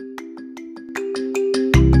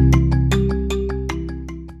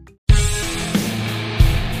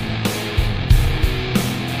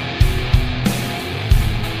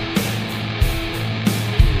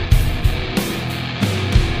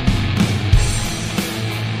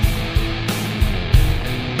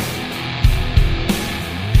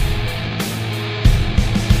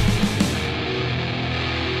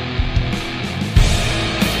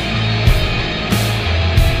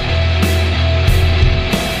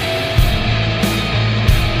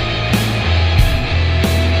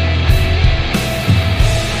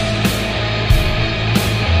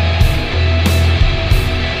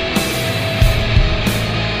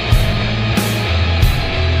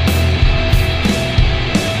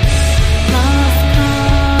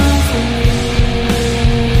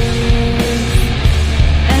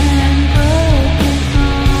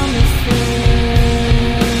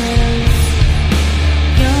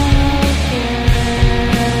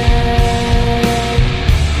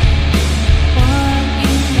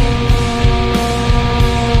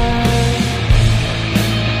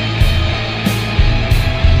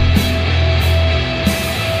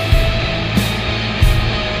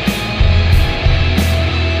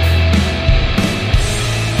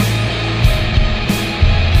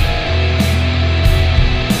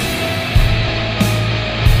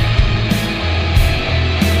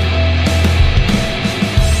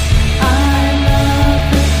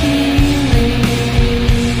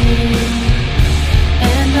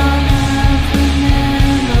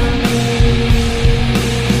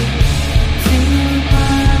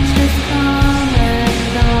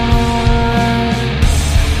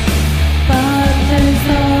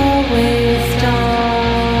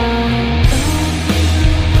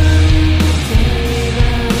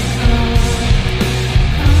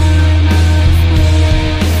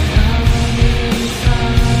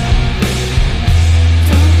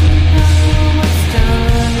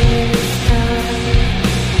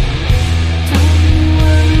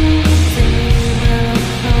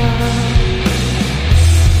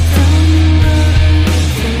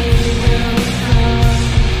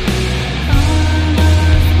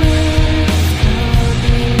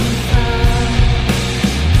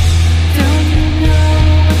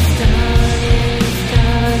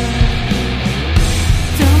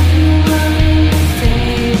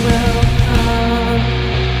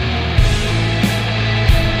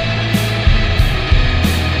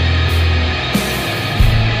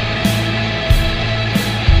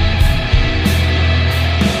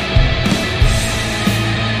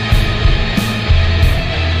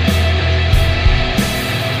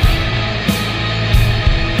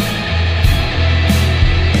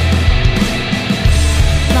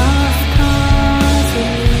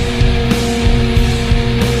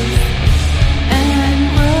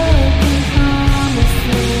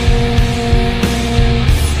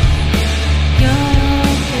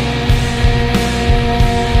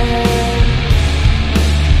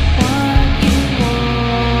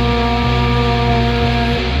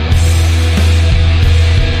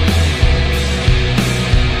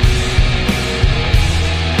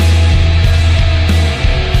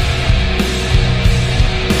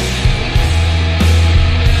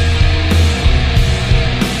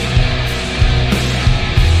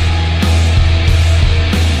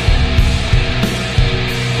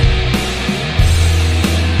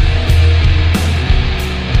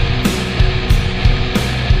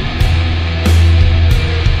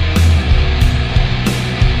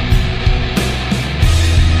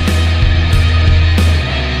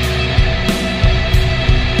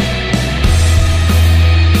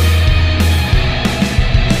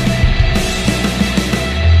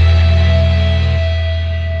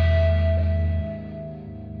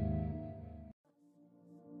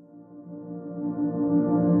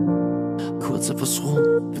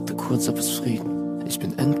 zufrieden. Ich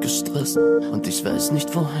bin endgestresst und ich weiß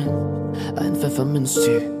nicht wohin. Ein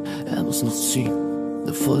Pfefferminztee, er muss noch ziehen.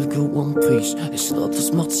 Eine Folge One Piece, ich glaub,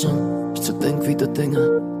 das macht Sinn. Ich zerdenk wieder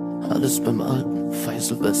Dinge, alles beim Alten. Feier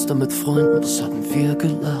Silvester mit Freunden, das hatten wir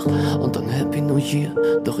gelacht. Und dann Happy New Year,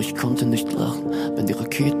 doch ich konnte nicht lachen. Wenn die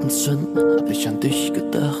Raketen zünden, hab ich an dich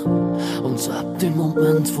gedacht. Und ab dem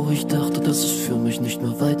Moment, wo ich dachte, dass es für mich nicht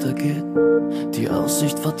mehr weitergeht, die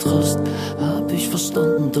Aussicht war Trost, hab ich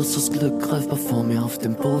verstanden, dass das Glück greifbar vor mir auf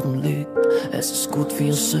dem Boden liegt. Es ist gut wie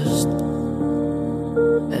es ist.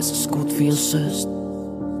 Es ist gut wie es ist.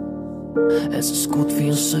 Es ist gut wie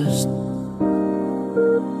es ist.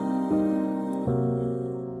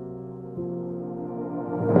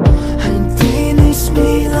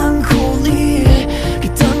 Melancholie,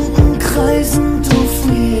 Gedanken kreisen, du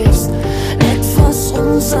fliehst etwas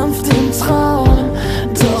unsanft im Traum,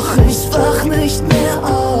 doch ich wach nicht mehr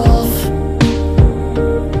auf.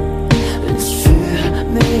 Ich fühl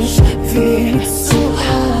mich wie zu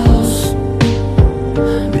Haus,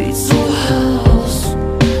 wie zu Haus.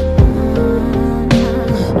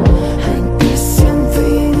 Ein bisschen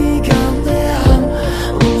weniger Lärm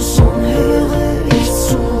und schon höre ich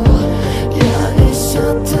zu. Ich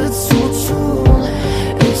hatte zu tun,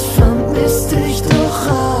 ich vermiss dich doch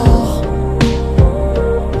auch.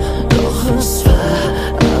 Doch es war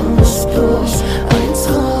alles bloß ein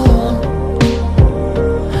Traum,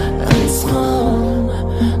 ein Traum.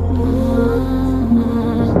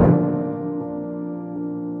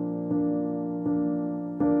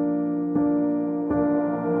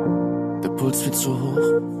 Der Puls viel zu hoch,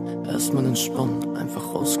 erstmal entspannen, einfach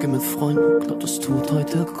rausgehen mit Freunden, glaub das tut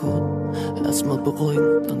heute gut. Erstmal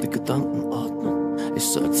beruhigen, dann die Gedanken ordnen. Ich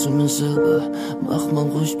sag zu mir selber, mach mal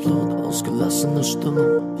ruhig Blut, ausgelassene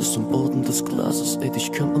Stimmung bis zum Boden des Glases. Ey,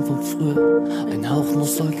 dich kennt man von früher, ein Hauch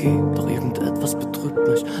Nostalgie, doch irgendetwas betrübt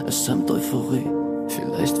mich, es hemmt Euphorie.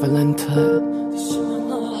 Vielleicht weil ein Teil ist immer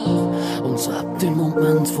noch. Und ab dem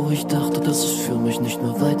Moment, wo ich dachte, dass es für mich nicht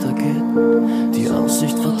mehr weitergeht, die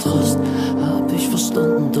Aussicht war Trost, hab ich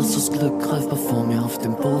verstanden, dass das Glück greifbar vor mir auf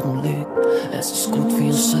dem Boden liegt. Es ist gut wie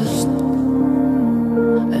es ist.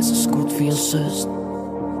 Es ist gut wie es ist.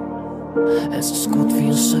 Es ist gut wie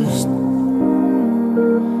es ist.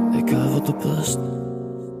 Egal wo du bist.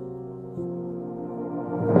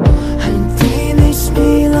 Ein wenig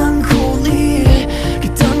Melancholie,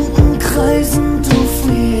 Gedanken kreisen, du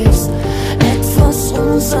fliehst etwas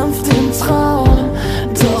unsanft im Traum,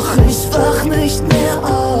 doch ich wach nicht mehr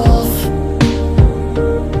auf.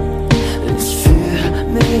 Ich fühl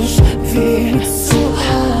mich wie zu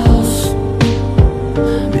Haus,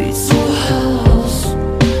 wie zu Haus.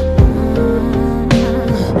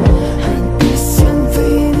 Ein bisschen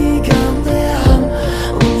weniger Lärm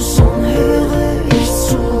und schon höre ich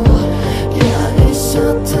zu. Ja, ich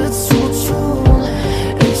hatte zu tun,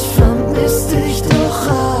 ich vermiss dich doch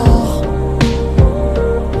auch.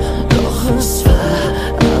 Doch es war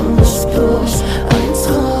alles bloß ein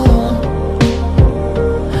Traum,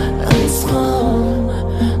 ein Traum.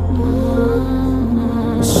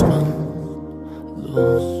 Es war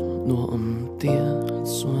los, nur um dir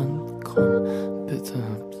zu entkommen. Bitte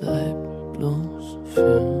bleib bloß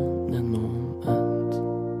für einen Moment.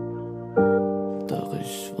 Doch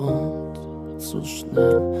ich wollte zu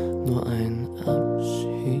schnell nur ein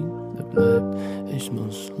Abschied, der bleibt. Ich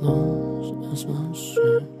muss los, es war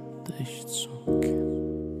schön, dich zu